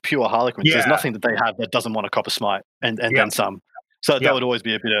playing against pure Harlequins, there's nothing that they have that doesn't want a Copper Smite and then some. So that would always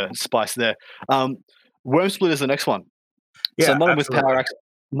be a bit of spice there. Wormsplit is the next one. Yeah, so Modern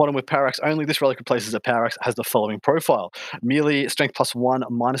with Power Axe only. This relic replaces a Power Axe, has the following profile. Melee, strength +1,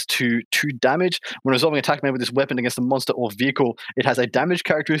 -2 damage. When resolving attack made with this weapon against a monster or vehicle, it has a damage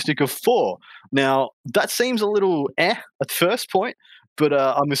characteristic of 4. Now, that seems a little at first point, but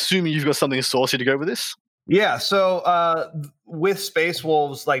I'm assuming you've got something saucy to go with this. Yeah, so with Space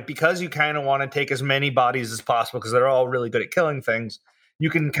Wolves, because you kind of want to take as many bodies as possible because they're all really good at killing things, you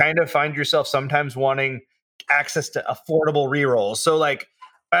can kind of find yourself sometimes wanting access to affordable rerolls. So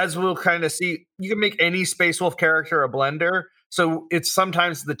as we'll kind of see, you can make any Space Wolf character a blender. So it's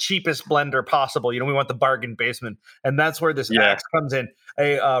sometimes the cheapest blender possible. We want the bargain basement. And that's where this axe comes in.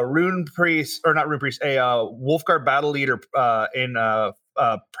 A Wolfguard Battle Leader in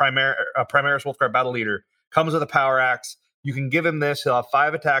Primaris Wolfguard Battle Leader comes with a power axe. You can give him this. He'll have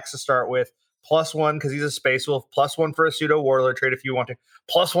 5 attacks to start with. +1 because he's a Space Wolf. +1 for a Pseudo Warlord trait if you want to.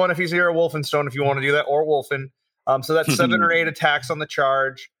 +1 if he's near a Wolfenstone if you want to do that, or Wolfen. So that's 7 or 8 attacks on the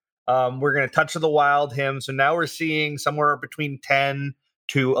charge. We're going to Touch of the Wild him. So now we're seeing somewhere between 10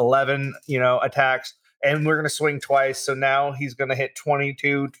 to 11, attacks. and we're going to swing twice. So now he's going to hit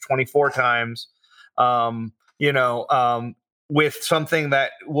 22 to 24 times. With something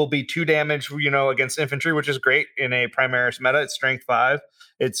that will be 2 damage, against infantry, which is great in a Primaris meta. It's strength 5.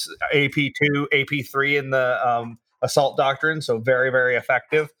 It's AP2, AP3 in the assault doctrine, so very, very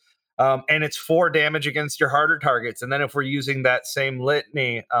effective. And it's 4 damage against your harder targets. And then if we're using that same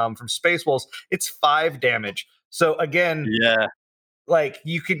litany from Space Wolves, it's 5 damage. So again, like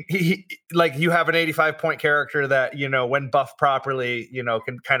you can, you have an 85 point character that, when buffed properly,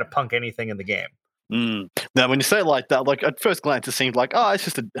 can kind of punk anything in the game. Now, when you say it like that, like at first glance, it seemed like, it's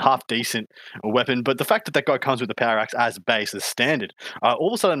just a half decent weapon. But the fact that guy comes with the power axe as base, as standard, all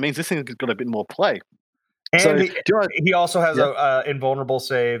of a sudden means this thing's got a bit more play. And so, he also has a invulnerable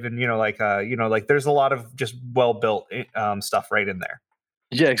save, and there's a lot of just well built stuff right in there.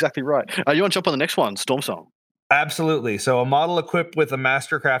 Yeah, exactly right. You want to jump on the next one, Stormsong? Absolutely. So a model equipped with a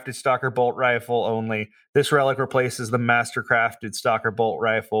master-crafted Stalker bolt rifle only. This relic replaces the master-crafted Stalker bolt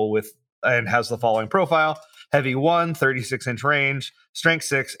rifle and has the following profile: heavy 1, 36-inch range, strength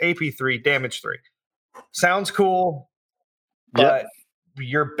 6, AP 3, damage 3. Sounds cool, but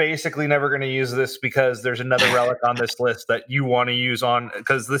you're basically never going to use this because there's another relic on this list that you want to use on,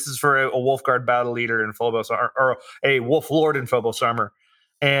 because this is for a Wolfguard battle leader in Phobos, or a Wolf Lord in Phobos armor,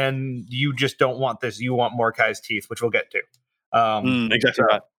 and you just don't want this. You want Mordecai's Teeth, which we'll get to. Exactly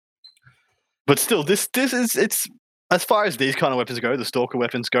right. But still, this is it's. As far as these kind of weapons go, the Stalker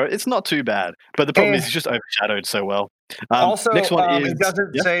weapons go, it's not too bad. But the problem is it's just overshadowed so well. Also, next one is, it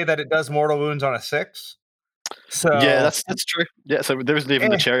doesn't say that it does mortal wounds on a 6. So yeah, that's true. Yeah, so there isn't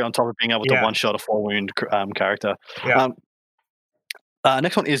even the cherry on top of being able to one-shot a 4-wound character. Yeah.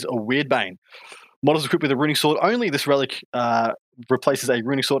 Next one is a Weirdbane. Models equipped with a Runic Sword only. This relic replaces a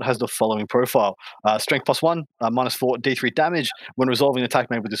Runic Sword, has the following profile: strength +1, -4, D3 damage. When resolving an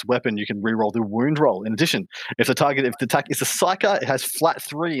attack made with this weapon, you can reroll the wound roll. In addition, if the attack is a Psyker, it has flat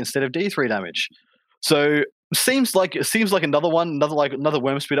 3 instead of D3 damage. So it seems like another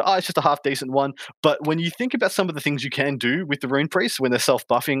Worm Spitter. It's just a half decent one. But when you think about some of the things you can do with the Rune Priests when they're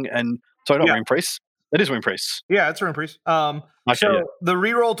self-buffing, Rune Priests. It is Rune Priests. Yeah, it's Rune Priest. The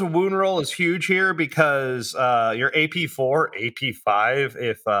reroll to wound roll is huge here because your AP4, AP5,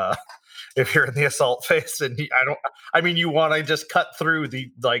 if you're in the assault phase, and you want to just cut through the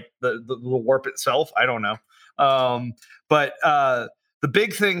warp itself. I don't know. But the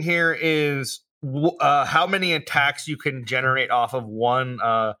big thing here is how many attacks you can generate off of one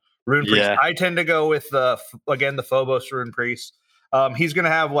Rune Priest. Yeah. I tend to go with the Phobos Rune Priest. He's going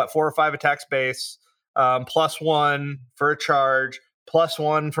to have 4 or 5 attacks base. +1 for a charge,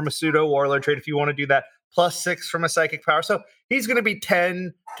 +1 from a pseudo warlord trait if you want to do that, +6 from a psychic power. So he's going to be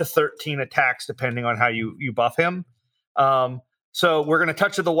 10 to 13 attacks depending on how you buff him. So we're going to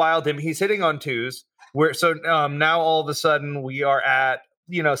touch of the wild him. He's hitting on 2s. Now all of a sudden we are at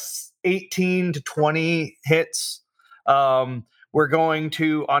 18 to 20 hits. We're going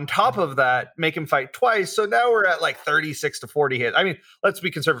to, on top of that, make him fight twice. So now we're at 36 to 40 hits. I mean, let's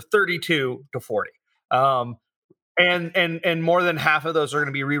be conservative, 32 to 40. And more than half of those are going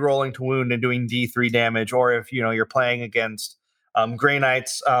to be re-rolling to wound and doing D3 damage. Or if you're playing against Grey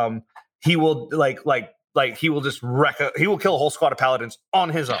Knights, he will he will just he will kill a whole squad of paladins on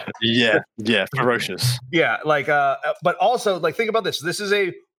his own. Yeah, ferocious. Yeah, but also think about this. This is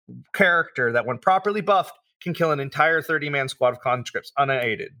a character that, when properly buffed, can kill an entire 30-man squad of conscripts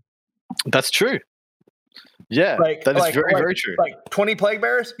unaided. That's true. Yeah, that is very, very true. 20 plague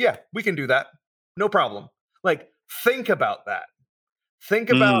bearers? Yeah, we can do that. No problem. Think about that. Think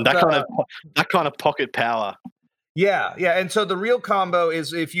about that kind of pocket power. Yeah. And so the real combo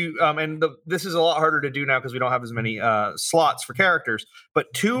is if you this is a lot harder to do now because we don't have as many slots for characters.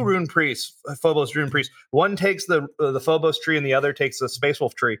 But 2 Rune Priests, Phobos Rune Priests, one takes the Phobos tree and the other takes the Space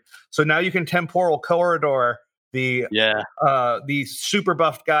Wolf tree. So now you can Temporal Corridor the super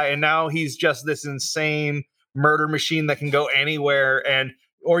buffed guy, and now he's just this insane murder machine that can go anywhere.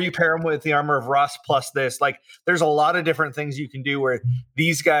 Or you pair him with the Armor of Rust plus this. There's a lot of different things you can do where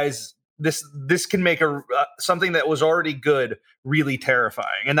these guys, this can make something that was already good really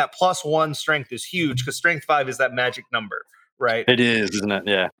terrifying. And that +1 strength is huge because strength 5 is that magic number, right? It is, isn't it?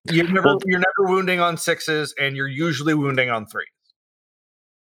 Yeah. You're never wounding on 6s, and you're usually wounding on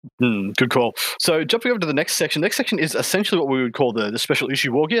 3s. Good call. So jumping over to the next section. Next section is essentially what we would call the special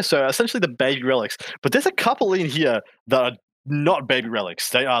issue war gear. So essentially the baby relics. But there's a couple in here that are not baby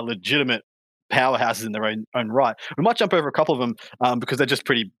relics. They are legitimate powerhouses in their own right. We might jump over a couple of them because they're just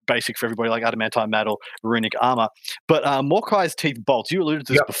pretty basic for everybody, like Adamantine Mantle, Runic Armor. But Mordecai's Teeth Bolts, you alluded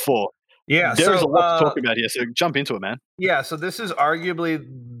to this before. Yeah, there is a lot to talk about here, so jump into it, man. Yeah, so this is arguably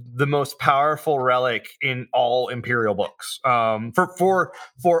the most powerful relic in all Imperial books. For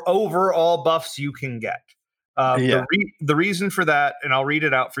overall buffs you can get. The reason for that, and I'll read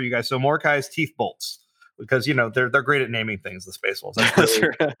it out for you guys. So Mordekai's Teeth Bolts, because they're great at naming things. The Space Wolves.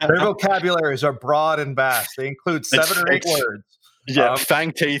 Their vocabularies are broad and vast. They include 7 or 8 words. Yeah,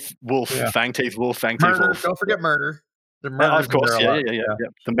 fang teeth wolf, fang teeth wolf, fang teeth murder, wolf. Don't forget murder. Of course, yeah.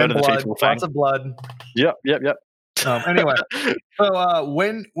 The murder, the teeth wolf, lots of blood. Yep. Anyway, so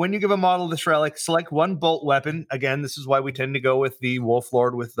when you give a model this relic, select one bolt weapon. Again, this is why we tend to go with the Wolf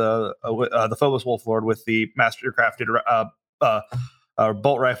Lord with the Phobos Wolf Lord with the mastercrafted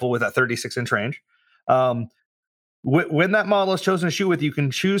bolt rifle with that 36-inch range. When that model is chosen to shoot with, you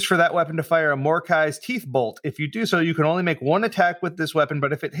can choose for that weapon to fire a Mordekai's Teeth Bolt. If you do so, you can only make one attack with this weapon,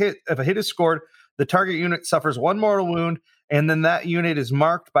 but if a hit is scored, the target unit suffers 1 mortal wound, and then that unit is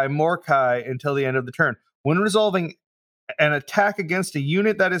marked by Mordecai until the end of the turn. When resolving an attack against a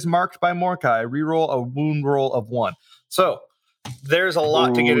unit that is marked by Mordecai, reroll a wound roll of 1. So there's a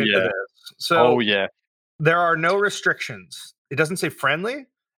lot to get into this. So there are no restrictions. It doesn't say friendly.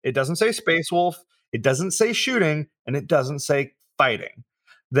 It doesn't say Space Wolf. It doesn't say shooting, and it doesn't say fighting.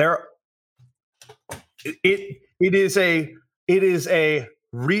 It is a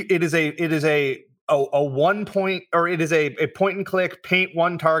 1 point, or it is a point and click, paint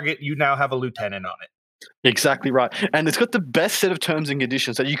one target. You now have a lieutenant on it. Exactly right. And it's got the best set of terms and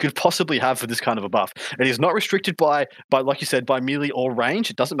conditions that you could possibly have for this kind of a buff. It is not restricted by like you said, by melee or range.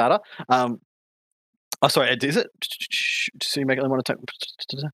 It doesn't matter. Sorry, is it? So you make it want to take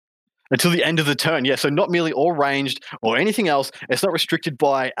until the end of the turn. Yeah, so not melee or ranged or anything else. It's not restricted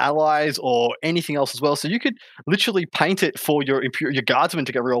by allies or anything else as well. So you could literally paint it for your guardsman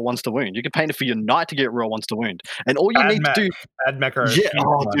to get reroll 1s to wound. You could paint it for your knight to get reroll 1s to wound. And all you need to do... Admech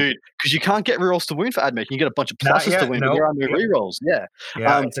dude. Because you can't get rerolls to wound for Admech. You get a bunch of pluses to wound, but there are no rerolls. Yeah.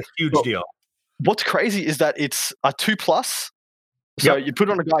 It's a huge deal. What's crazy is that it's a 2+. So you put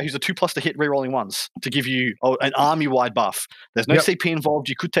it on a guy who's a 2+ to hit rerolling 1s to give you an army-wide buff. There's no CP involved.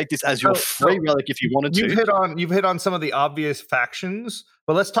 You could take this as your free relic if you wanted to. You've hit on some of the obvious factions,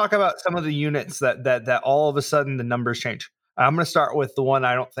 but let's talk about some of the units that all of a sudden the numbers change. I'm going to start with the one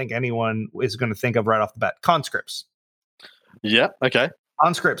I don't think anyone is going to think of right off the bat: conscripts. Yeah. Okay.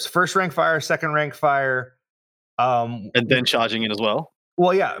 Conscripts, 1st rank fire, 2nd rank fire, and then charging in as well.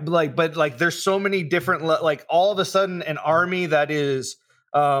 Well, yeah, but there's so many different, all of a sudden an army that is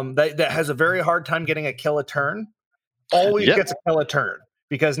that has a very hard time getting a kill a turn always gets a kill a turn,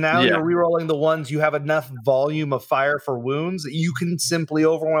 because now you're rerolling the ones. You have enough volume of fire for wounds that you can simply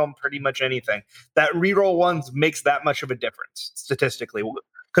overwhelm pretty much anything. That reroll 1s makes that much of a difference statistically,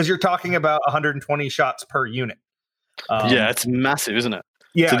 because you're talking about 120 shots per unit. It's massive, isn't it?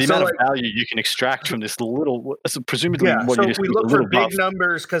 Yeah, so the amount of value you can extract from this little, presumably, what so you just we look for big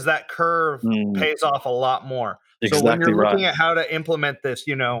numbers because that curve pays off a lot more. Exactly. So when you're looking at how to implement this,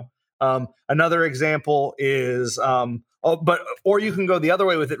 another example is, or you can go the other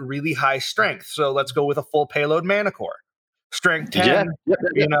way with it, really high strength. So let's go with a full payload Manticore, strength 10.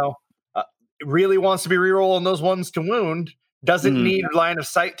 Really wants to be rerolling those 1s to wound. Doesn't need line of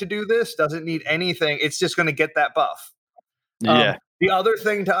sight to do this. Doesn't need anything. It's just going to get that buff. The other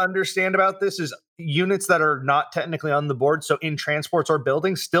thing to understand about this is units that are not technically on the board, so in transports or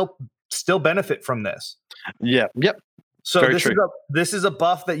buildings, still benefit from this. Yeah. Yep. So this is a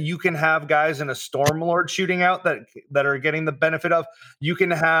buff that you can have guys in a Stormlord shooting out that are getting the benefit of. You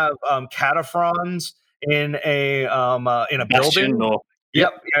can have cataphrons in a building.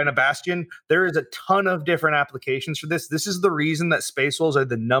 In a bastion. There is a ton of different applications for this. This is the reason that Space Wolves are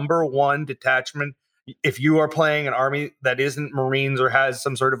the number 1 detachment. If you are playing an army that isn't Marines or has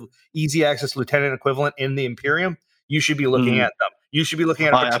some sort of easy access lieutenant equivalent in the Imperium, you should be looking at them. You should be looking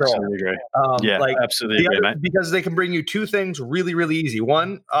at a patrol. Absolutely agree. Absolutely agree, mate. Because they can bring you 2 things really, really easy.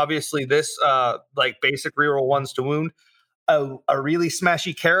 One, obviously, this basic reroll 1s to wound, a really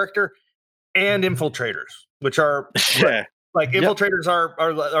smashy character, and infiltrators, which are infiltrators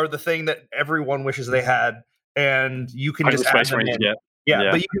are the thing that everyone wishes they had, and you can just add them in.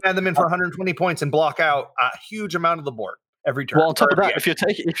 But you can add them in for 120 points and block out a huge amount of the board every turn. Well, on top of that,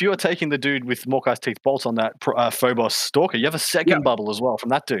 if you are taking the dude with Mordekai's Teeth Bolts on that Phobos Stalker, you have a second bubble as well from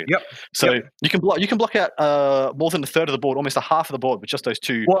that dude. So you can block out more than a third of the board, almost a half of the board with just those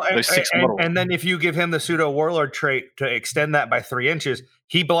 6 models. And then if you give him the Pseudo Warlord trait to extend that by 3 inches,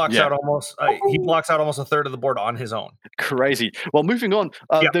 he blocks out almost a third of the board on his own. Crazy. Well, moving on,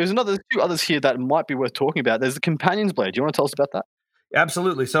 there's 2 others here that might be worth talking about. There's the Companion's Blade. Do you want to tell us about that?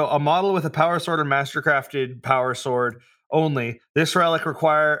 Absolutely. So a model with a Power Sword or Mastercrafted Power Sword only. This relic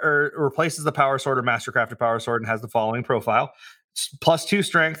replaces the Power Sword or Mastercrafted Power Sword and has the following profile. +2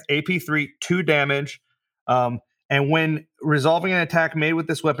 strength, AP3, 2 damage. And when resolving an attack made with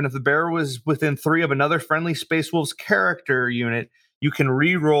this weapon, if the bearer was within 3 of another friendly Space Wolves character unit, you can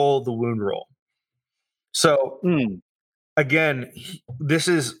re-roll the wound roll. So again, this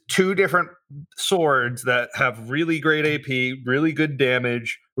is 2 different swords that have really great AP, really good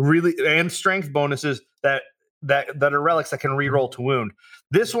damage, and strength bonuses that are relics that can re-roll to wound.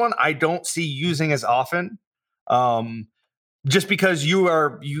 This one I don't see using as often. Just because you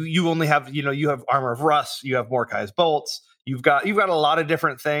only have, you have Armor of Rust, you have Mordekai's bolts, you've got a lot of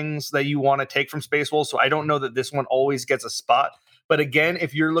different things that you want to take from Space Wolves. So I don't know that this one always gets a spot. But again,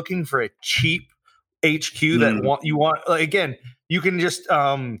 if you're looking for a cheap HQ again, you can just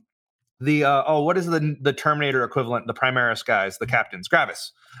what is the Terminator equivalent? The Primaris guys, the captains,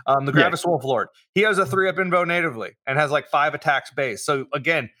 Gravis. The Gravis Wolf Lord. He has a 3-up invo natively and has like 5 attacks base. So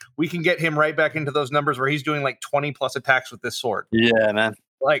again, we can get him right back into those numbers where he's doing like 20 plus attacks with this sword. Yeah, man.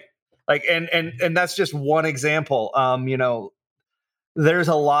 And that's just one example. There's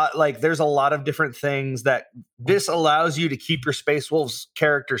a lot of different things that this allows you to keep your Space Wolves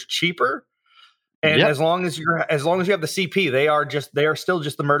characters cheaper. And as long as you have the CP, they are still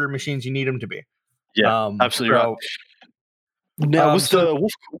just the murder machines you need them to be. Yeah, absolutely right. Now, was the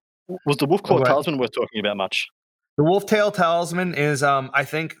Wolfclaw Talisman worth talking about much? The Wolftail Talisman is, I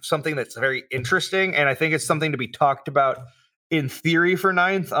think, something that's very interesting, and I think it's something to be talked about in theory for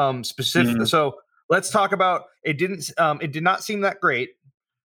 9th. Specific. So let's talk about it. It did not seem that great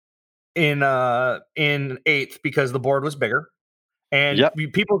in 8th because the board was bigger. And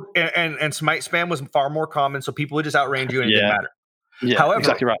people and smite spam was far more common, so people would just outrange you and it didn't matter. Yeah, however,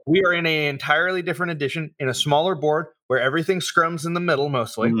 exactly right. We are in an entirely different edition in a smaller board where everything scrums in the middle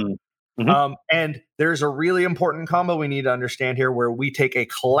mostly. And there's a really important combo we need to understand here where we take a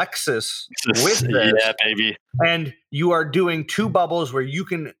Calexis with this. Yeah, baby. And you are doing 2 bubbles where you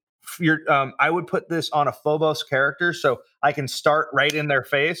can I would put this on a Phobos character so I can start right in their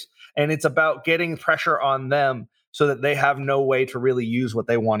face, and it's about getting pressure on them so that they have no way to really use what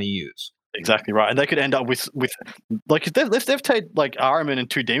they want to use. Exactly right. And they could end up with like, if they've taken like Ahriman and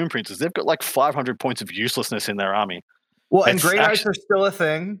 2 Demon Princes, they've got like 500 points of uselessness in their army. Well, and Grey Knights are still a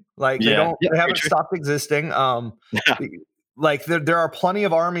thing. Like they haven't stopped existing. Like there are plenty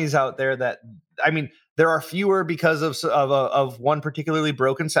of armies out there that, I mean, there are fewer because of one particularly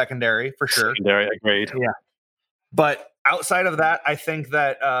broken secondary for sure. Secondary, agreed. Yeah. But outside of that, I think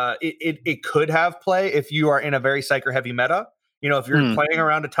that it could have play if you are in a very psyker heavy meta. If you're playing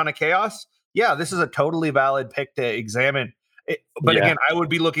around a ton of chaos, this is a totally valid pick to examine. But again, I would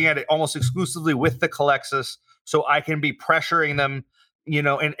be looking at it almost exclusively with the Calexis, so I can be pressuring them,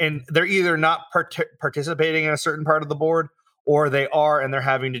 and they're either not participating in a certain part of the board, or they are, and they're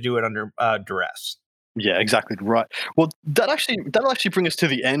having to do it under duress. Yeah, exactly right. Well, that'll actually bring us to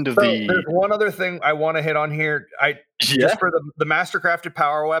the end of the. There's one other thing I want to hit on here. Just for the Mastercrafted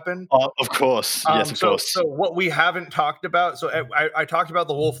Power Weapon. Of course, yes, of course. So what we haven't talked about. So I talked about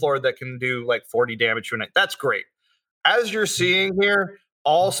the Wolf Lord that can do like 40 damage to a night. That's great. As you're seeing here,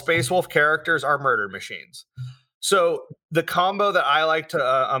 all Space Wolf characters are murder machines. So the combo that I like to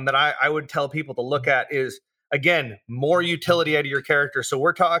that I would tell people to look at is, again, more utility out of your character. So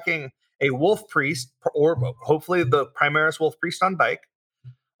we're talking a Wolf Priest, or hopefully the Primaris Wolf Priest on bike,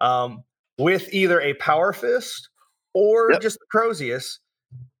 with either a Power Fist or just the Crozius.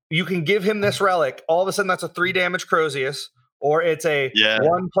 You can give him this relic. All of a sudden, that's a 3 damage Crozius, or it's a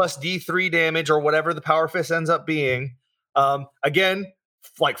 1 plus D3 damage, or whatever the Power Fist ends up being. Again,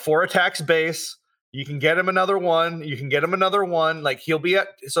 like 4 attacks base. You can get him another 1. You can get him another 1. Like he'll be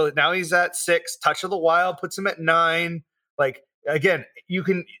so now he's at 6. Touch of the Wild puts him at 9. Like again, you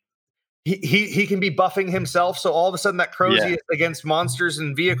can. He can be buffing himself, so all of a sudden that Crozius against monsters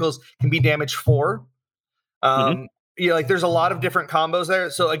and vehicles can be damage 4. There's a lot of different combos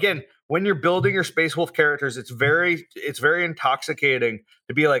there. So again, when you're building your Space Wolf characters, it's very intoxicating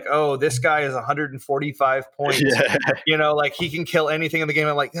to be like, oh, this guy is 145 points. Like he can kill anything in the game.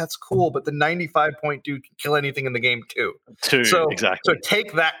 I'm like, that's cool, but the 95 point dude can kill anything in the game too. Exactly. So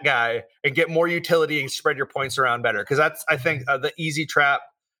take that guy and get more utility and spread your points around better. Because that's, I think, the easy trap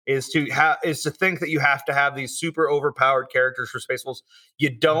is to think that you have to have these super overpowered characters for Space Wolves.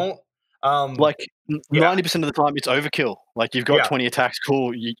 You don't. 90% of the time it's overkill. Like you've got 20 attacks,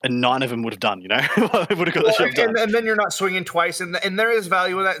 cool, and 9 of them would have done. Would have got the job done. And then you're not swinging twice, and there is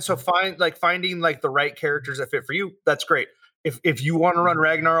value in that. So finding the right characters that fit for you. That's great. If you want to run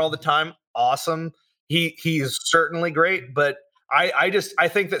Ragnar all the time, awesome. He's certainly great, but I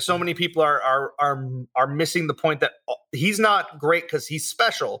think that so many people are missing the point that he's not great because he's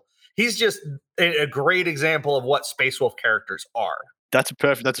special. he's just a great example of what Space Wolf characters are. That's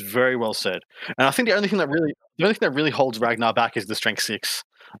perfect. That's very well said. And I think the only thing that really holds Ragnar back is the strength 6.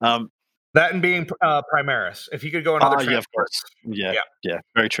 That and being Primaris. If he could go another yeah, of course. Yeah,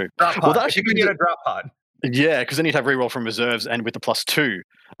 very true. Drop pod. Well, if you could get a drop pod. Yeah, because then you'd have reroll from reserves and with the +2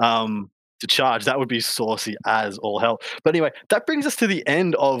 to charge. That would be saucy as all hell. But anyway, that brings us to the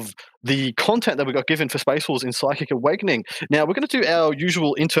end of the content that we got given for Space Wolves in Psychic Awakening. Now, we're going to do our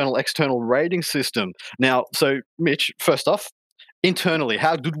usual internal-external rating system. Now, so Mitch, first off, internally,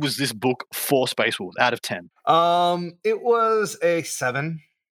 how good was this book for Space Wolves out of 10? It was a 7.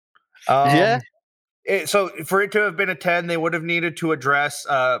 So for it to have been a 10, they would have needed to address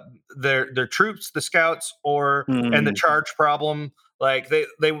their troops, the scouts, and the charge problem. Like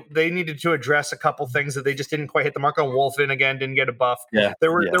they needed to address a couple things that they just didn't quite hit the mark on. Wolfen again didn't get a buff. Yeah,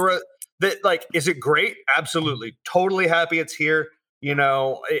 there were like, is it great? Absolutely, totally happy it's here. You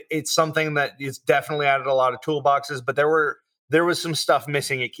know, it's something that is definitely added a lot of toolboxes, but there was some stuff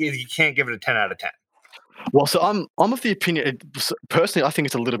missing. You can't give it a 10 out of 10. Well, so I'm of the opinion, personally, I think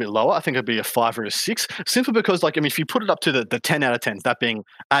it's a little bit lower. I think it'd be a 5 or a 6, simply because, like, I mean, if you put it up to the 10 out of 10s, that being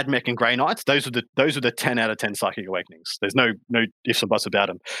Admech and Grey Knights, those are the 10 out of 10 Psychic Awakenings. There's no ifs and buts about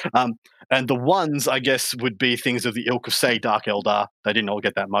them. And the ones, I guess, would be things of the ilk of, say, Dark Eldar. They didn't all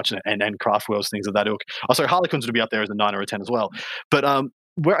get that much, and Craftworlds, things of that ilk. Also, Harlequins would be up there as a 9 or a 10 as well. But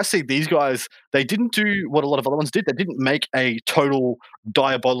where I see these guys, they didn't do what a lot of other ones did. They didn't make a total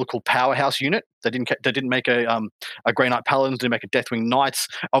diabolical powerhouse unit. They didn't make a Grey Knight Paladins. They didn't make a Deathwing Knights.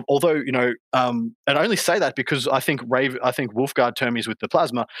 Although, you know, and I only say that because I think Wolfguard Termies with the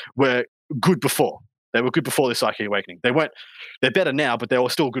plasma were good before. They were good before the Psychic Awakening. They're better now, but they were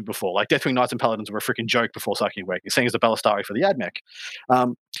still good before. Like Deathwing Knights and Paladins were a freaking joke before Psychic Awakening, same as the Ballistari for the Admech.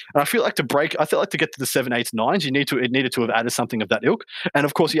 And I feel like to get to the 7, 8s, 9s, it needed to have added something of that ilk. And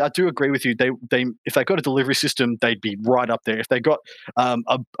of course, yeah, I do agree with you. If they got a delivery system, they'd be right up there. If they got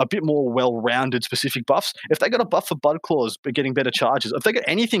a bit more well-rounded specific buffs, if they got a buff for Blood Claws but getting better charges, if they got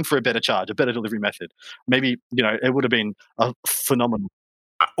anything for a better charge, a better delivery method, maybe, you know, it would have been a phenomenal.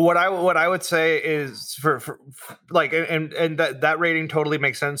 What I would say is for like, and that rating totally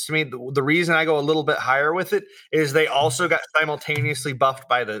makes sense to me. The reason I go a little bit higher with it is they also got simultaneously buffed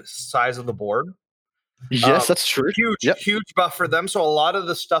by the size of the board. Yes, that's true. Huge buff for them. So a lot of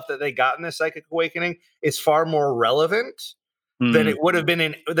the stuff that they got in the Psychic Awakening is far more relevant than it would have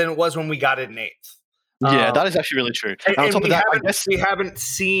been than it was when we got it in 8th. Yeah, that is actually really true. And on top of that, we haven't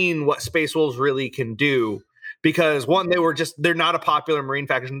seen what Space Wolves really can do. Because one, they're not a popular Marine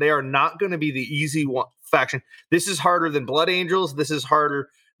faction. They are not going to be the easy faction. This is harder than Blood Angels. This is harder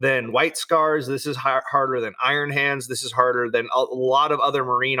than White Scars. This is harder than Iron Hands. This is harder than a lot of other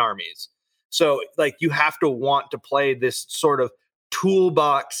Marine armies. So, like, you have to want to play this sort of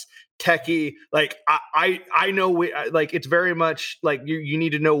toolbox techie. Like, I know, like, it's very much like you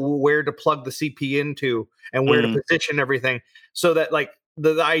need to know where to plug the CP into and where to position everything so that, like,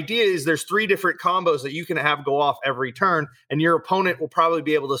 the idea is there's 3 different combos that you can have go off every turn, and your opponent will probably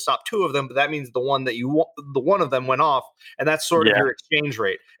be able to stop 2 of them, but that means the one of them went off, and that's sort of your exchange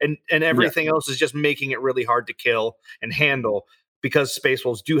rate. And everything else is just making it really hard to kill and handle, because Space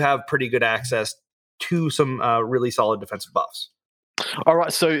Wolves do have pretty good access to some really solid defensive buffs. All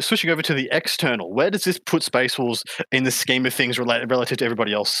right, so switching over to the external, where does this put Space Wolves in the scheme of things relative to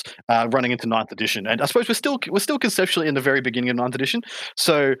everybody else running into 9th edition? And I suppose we're still conceptually in the very beginning of 9th edition.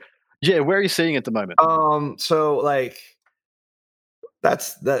 So, yeah, where are you seeing at the moment? So like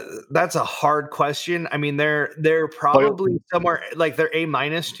that's a hard question. I mean, they're probably somewhere like they're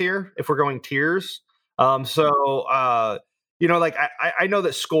A- tier if we're going tiers. You know, like I know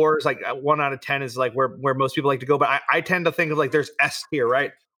that scores like 1 out of 10 is like where most people like to go, but I tend to think of like there's S tier,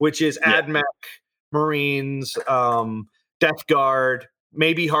 right? Which is Admech, Marines, Death Guard,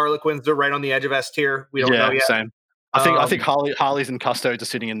 maybe Harlequins. They're right on the edge of S tier. We don't know yet. Same. I think Harleys and Custodes are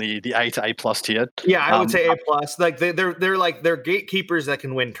sitting in the A to A plus tier. Yeah, I would say A plus. Like they're gatekeepers that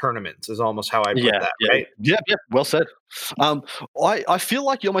can win tournaments is almost how I put that. Right? Yeah. Well said. I feel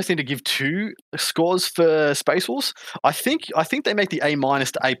like you almost need to give 2 scores for Space Wolves. I think they make the A-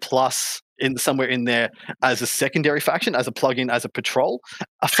 to A plus in somewhere in there as a secondary faction, as a plug-in, as a patrol.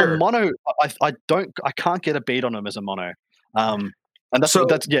 For mono, I can't get a beat on them as a mono. And that's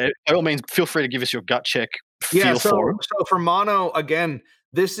by all means, feel free to give us your gut check. So for mono, again,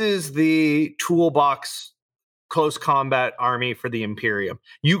 this is the toolbox close combat army for the Imperium.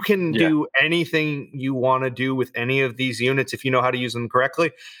 You can do anything you want to do with any of these units if you know how to use them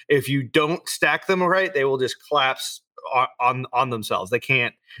correctly. If you don't stack them right, they will just collapse on themselves. They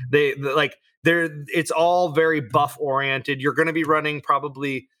can't. It's all very buff oriented. You're going to be running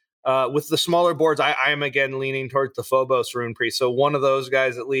probably with the smaller boards, I am again leaning towards the Phobos Rune Priest. So one of those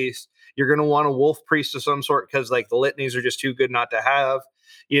guys at least. You're going to want a Wolf Priest of some sort because like the litanies are just too good not to have,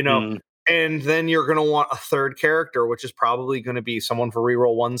 And then you're going to want a third character, which is probably going to be someone for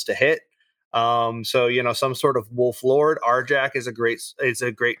reroll ones to hit. So some sort of Wolf Lord. Arjak is a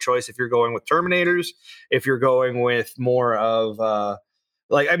great choice if you're going with Terminators. If you're going with more of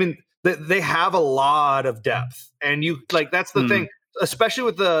they have a lot of depth, and you like that's the thing, especially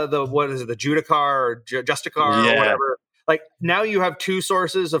with the what is it, the Judicar or Justicar or whatever. Like now you have two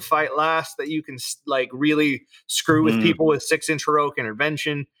sources of fight last that you can like really screw with people with 6-inch heroic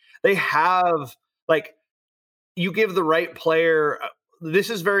intervention. They have like you give the right player.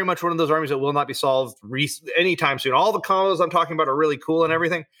 This is very much one of those armies that will not be solved anytime soon. All the combos I'm talking about are really cool and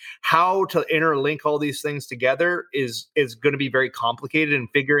everything. How to interlink all these things together is going to be very complicated, and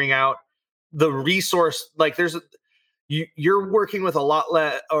figuring out the resource. Like you're working with a lot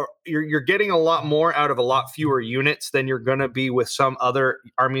less, or you're getting a lot more out of a lot fewer units than you're going to be with some other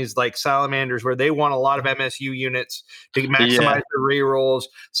armies like Salamanders, where they want a lot of MSU units to maximize the rerolls.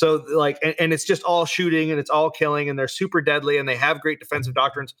 So like, and it's just all shooting and it's all killing, and they're super deadly and they have great defensive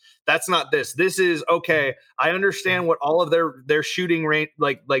doctrines. That's not this. This is okay. I understand what all of their shooting range,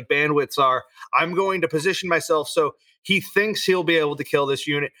 like bandwidths are. I'm going to position myself so he thinks he'll be able to kill this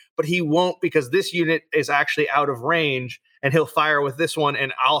unit, but he won't, because this unit is actually out of range, and he'll fire with this one,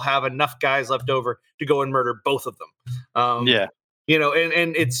 and I'll have enough guys left over to go and murder both of them. And you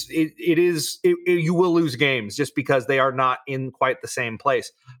will lose games just because they are not in quite the same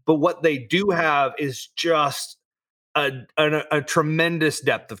place. But what they do have is just a tremendous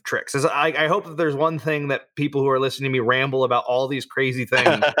depth of tricks. I hope that there's one thing that people who are listening to me ramble about all these crazy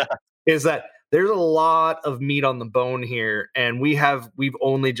things is that there's a lot of meat on the bone here, and we've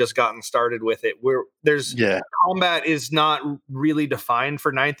only just gotten started with it. Combat is not really defined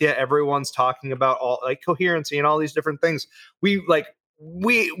for ninth yet. Everyone's talking about all like coherency and all these different things. We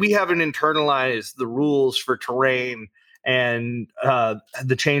haven't internalized the rules for terrain and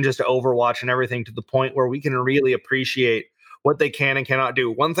the changes to Overwatch and everything to the point where we can really appreciate what they can and cannot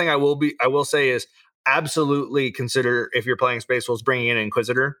do. One thing I will say is absolutely consider, if you're playing Space Wolves, bringing in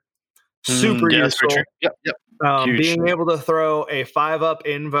Inquisitor. Super useful. Yep. Being able to throw a 5-up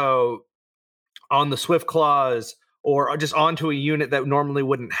invo on the Swift Claws or just onto a unit that normally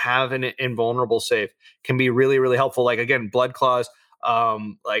wouldn't have an invulnerable save can be really, really helpful. Like again, Blood Claws are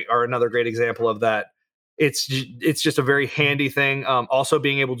another great example of that. It's just a very handy thing. Also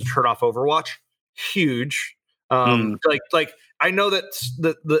being able to turn off Overwatch, huge. Like I know that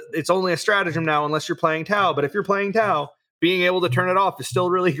it's only a stratagem now unless you're playing Tau, but if you're playing Tau, being able to turn it off is still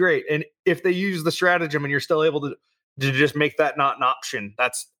really great. And if they use the stratagem and you're still able to just make that not an option,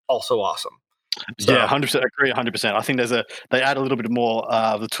 that's also awesome. So, 100% agree. 100%. I think they add a little bit more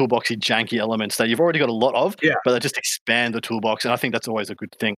of the toolboxy janky elements that you've already got a lot of, but they just expand the toolbox, and I think that's always a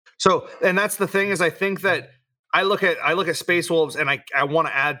good thing. So, and that's the thing is, I think that I look at Space Wolves, and I want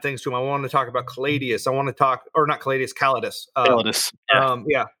to add things to them. I want to talk about Caladius. I want to talk, or not Caladius, Calidus. Calidus.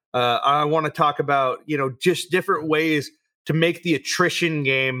 I want to talk about just different ways to make the attrition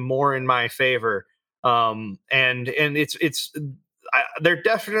game more in my favor. And they're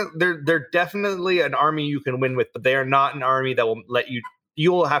definitely an army you can win with, but they are not an army that will let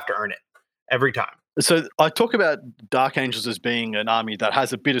you'll have to earn it every time. So I talk about Dark Angels as being an army that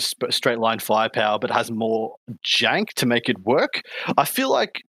has a bit of straight line firepower, but has more jank to make it work. I feel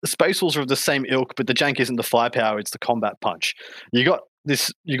like the Space Wolves are of the same ilk, but the jank isn't the firepower, it's the combat punch. You got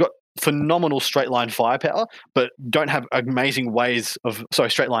phenomenal straight line firepower, but don't have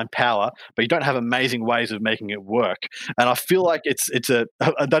straight line power, but you don't have amazing ways of making it work. And I feel like it's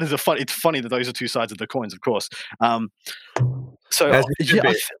funny that those are two sides of the coins, of course.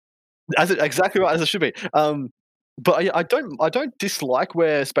 Exactly right, as it should be. But I don't dislike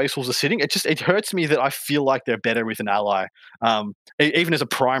where Space Wolves are sitting. It hurts me that I feel like they're better with an ally. Even as a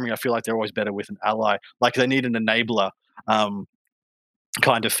primary, I feel like they're always better with an ally. Like they need an enabler.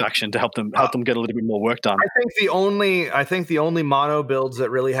 Kind of faction to help them get a little bit more work done. I think the only mono builds that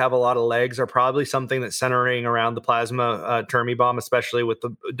really have a lot of legs are probably something that's centering around the plasma Termi bomb, especially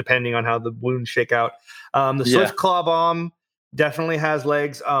depending on how the wounds shake out. The Swift Claw bomb definitely has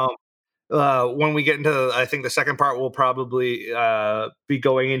legs. When we get into, I think the second part, we'll probably be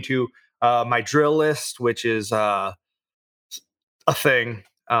going into my drill list, which is a thing.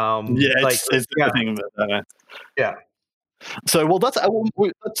 It's a thing. Yeah. So, well, that's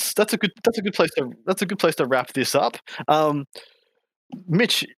a good place to wrap this up.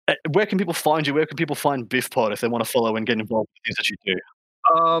 Mitch, where can people find you? Where can people find BiffPod if they want to follow and get involved with things that you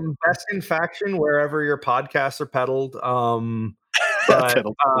do? Best in Faction, wherever your podcasts are peddled.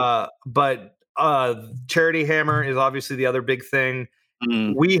 But Charity Hammer is obviously the other big thing.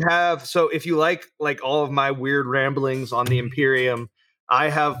 We have, so if you like all of my weird ramblings on the Imperium, I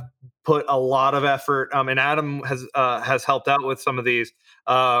have put a lot of effort, and Adam has helped out with some of these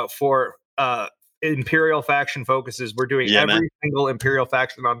for Imperial faction focuses. We're doing every single Imperial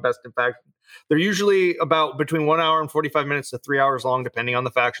faction on Best in Faction. They're usually about between 1 hour and 45 minutes to 3 hours long, depending on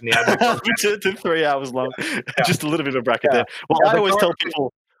the faction. To 3 hours long. Just a little bit of bracket there. Well, I always tell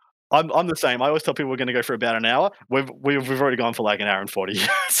people, I'm the same. I always tell people we're going to go for about an hour. We've already gone for like an hour and 40.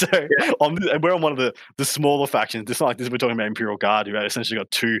 So we're on one of the smaller factions. It's not like this. We're talking about Imperial Guard, who essentially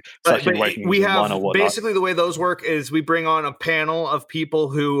got two. We have basically the way those work is we bring on a panel of people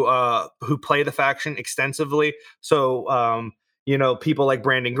who play the faction extensively. So people like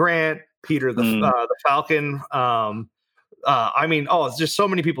Brandon Grant, Peter the Falcon. It's just so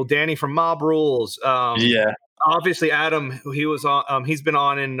many people. Danny from Mob Rules. Obviously, Adam, he was on. He's been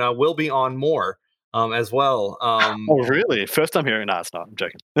on and will be on more as well. Oh, really? First time hearing that. It's not. I'm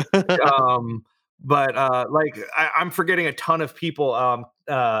joking. I'm forgetting a ton of people.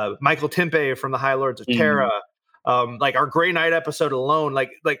 Michael Timpe from the High Lords of Terra. Our Grey Knight episode alone.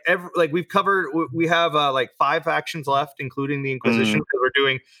 We've covered. We have 5 factions left, including the Inquisition, because we're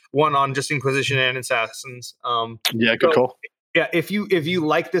doing one on just Inquisition and Assassins. Good call. Yeah, if you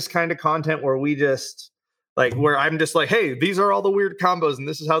like this kind of content where we just where I'm just like, hey, these are all the weird combos and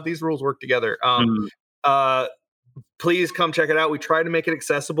this is how these rules work together. Please come check it out. We try to make it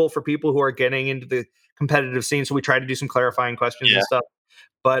accessible for people who are getting into the competitive scene. So we try to do some clarifying questions and stuff,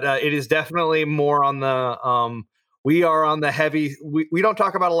 but it is definitely more on the, we are on the heavy, we don't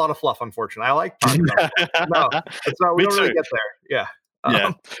talk about a lot of fluff, unfortunately. I like talking about it. No, it's not, we don't really get there. Yeah.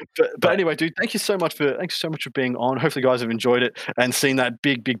 But anyway, dude, thanks so much for being on. Hopefully, you guys have enjoyed it and seen that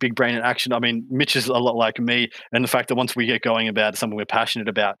big brain in action. I mean, Mitch is a lot like me, and the fact that once we get going about something we're passionate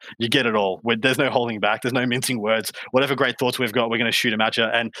about, you get it all. There's no holding back. There's no mincing words. Whatever great thoughts we've got, we're going to shoot them at you,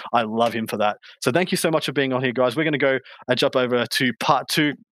 and I love him for that. So thank you so much for being on here, guys. We're going to go and jump over to part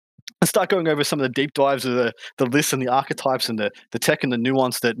 2. And start going over some of the deep dives of the lists and the archetypes and the tech and the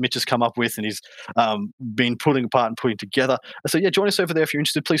nuance that Mitch has come up with and he's been putting apart and putting together. So join us over there if you're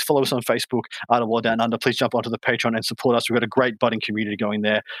interested. Please follow us on Facebook, Art of War Down Under. Please jump onto the Patreon and support us. We've got a great budding community going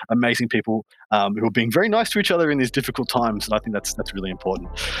there. Amazing people who are being very nice to each other in these difficult times, and I think that's really important.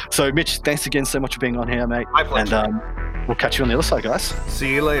 So Mitch, thanks again so much for being on here, mate. My pleasure. And we'll catch you on the other side, guys.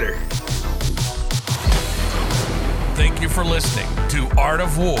 See you later. Thank you for listening to Art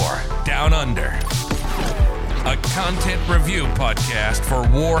of War Down Under, a content review podcast for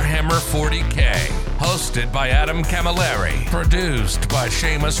Warhammer 40K, hosted by Adam Camilleri, produced by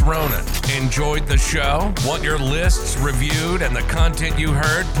Seamus Ronan. Enjoyed the show? Want your lists reviewed and the content you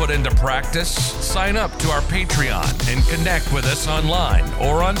heard put into practice? Sign up to our Patreon and connect with us online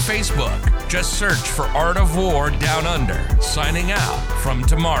or on Facebook. Just search for Art of War Down Under. Signing out from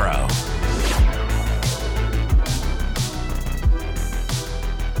tomorrow.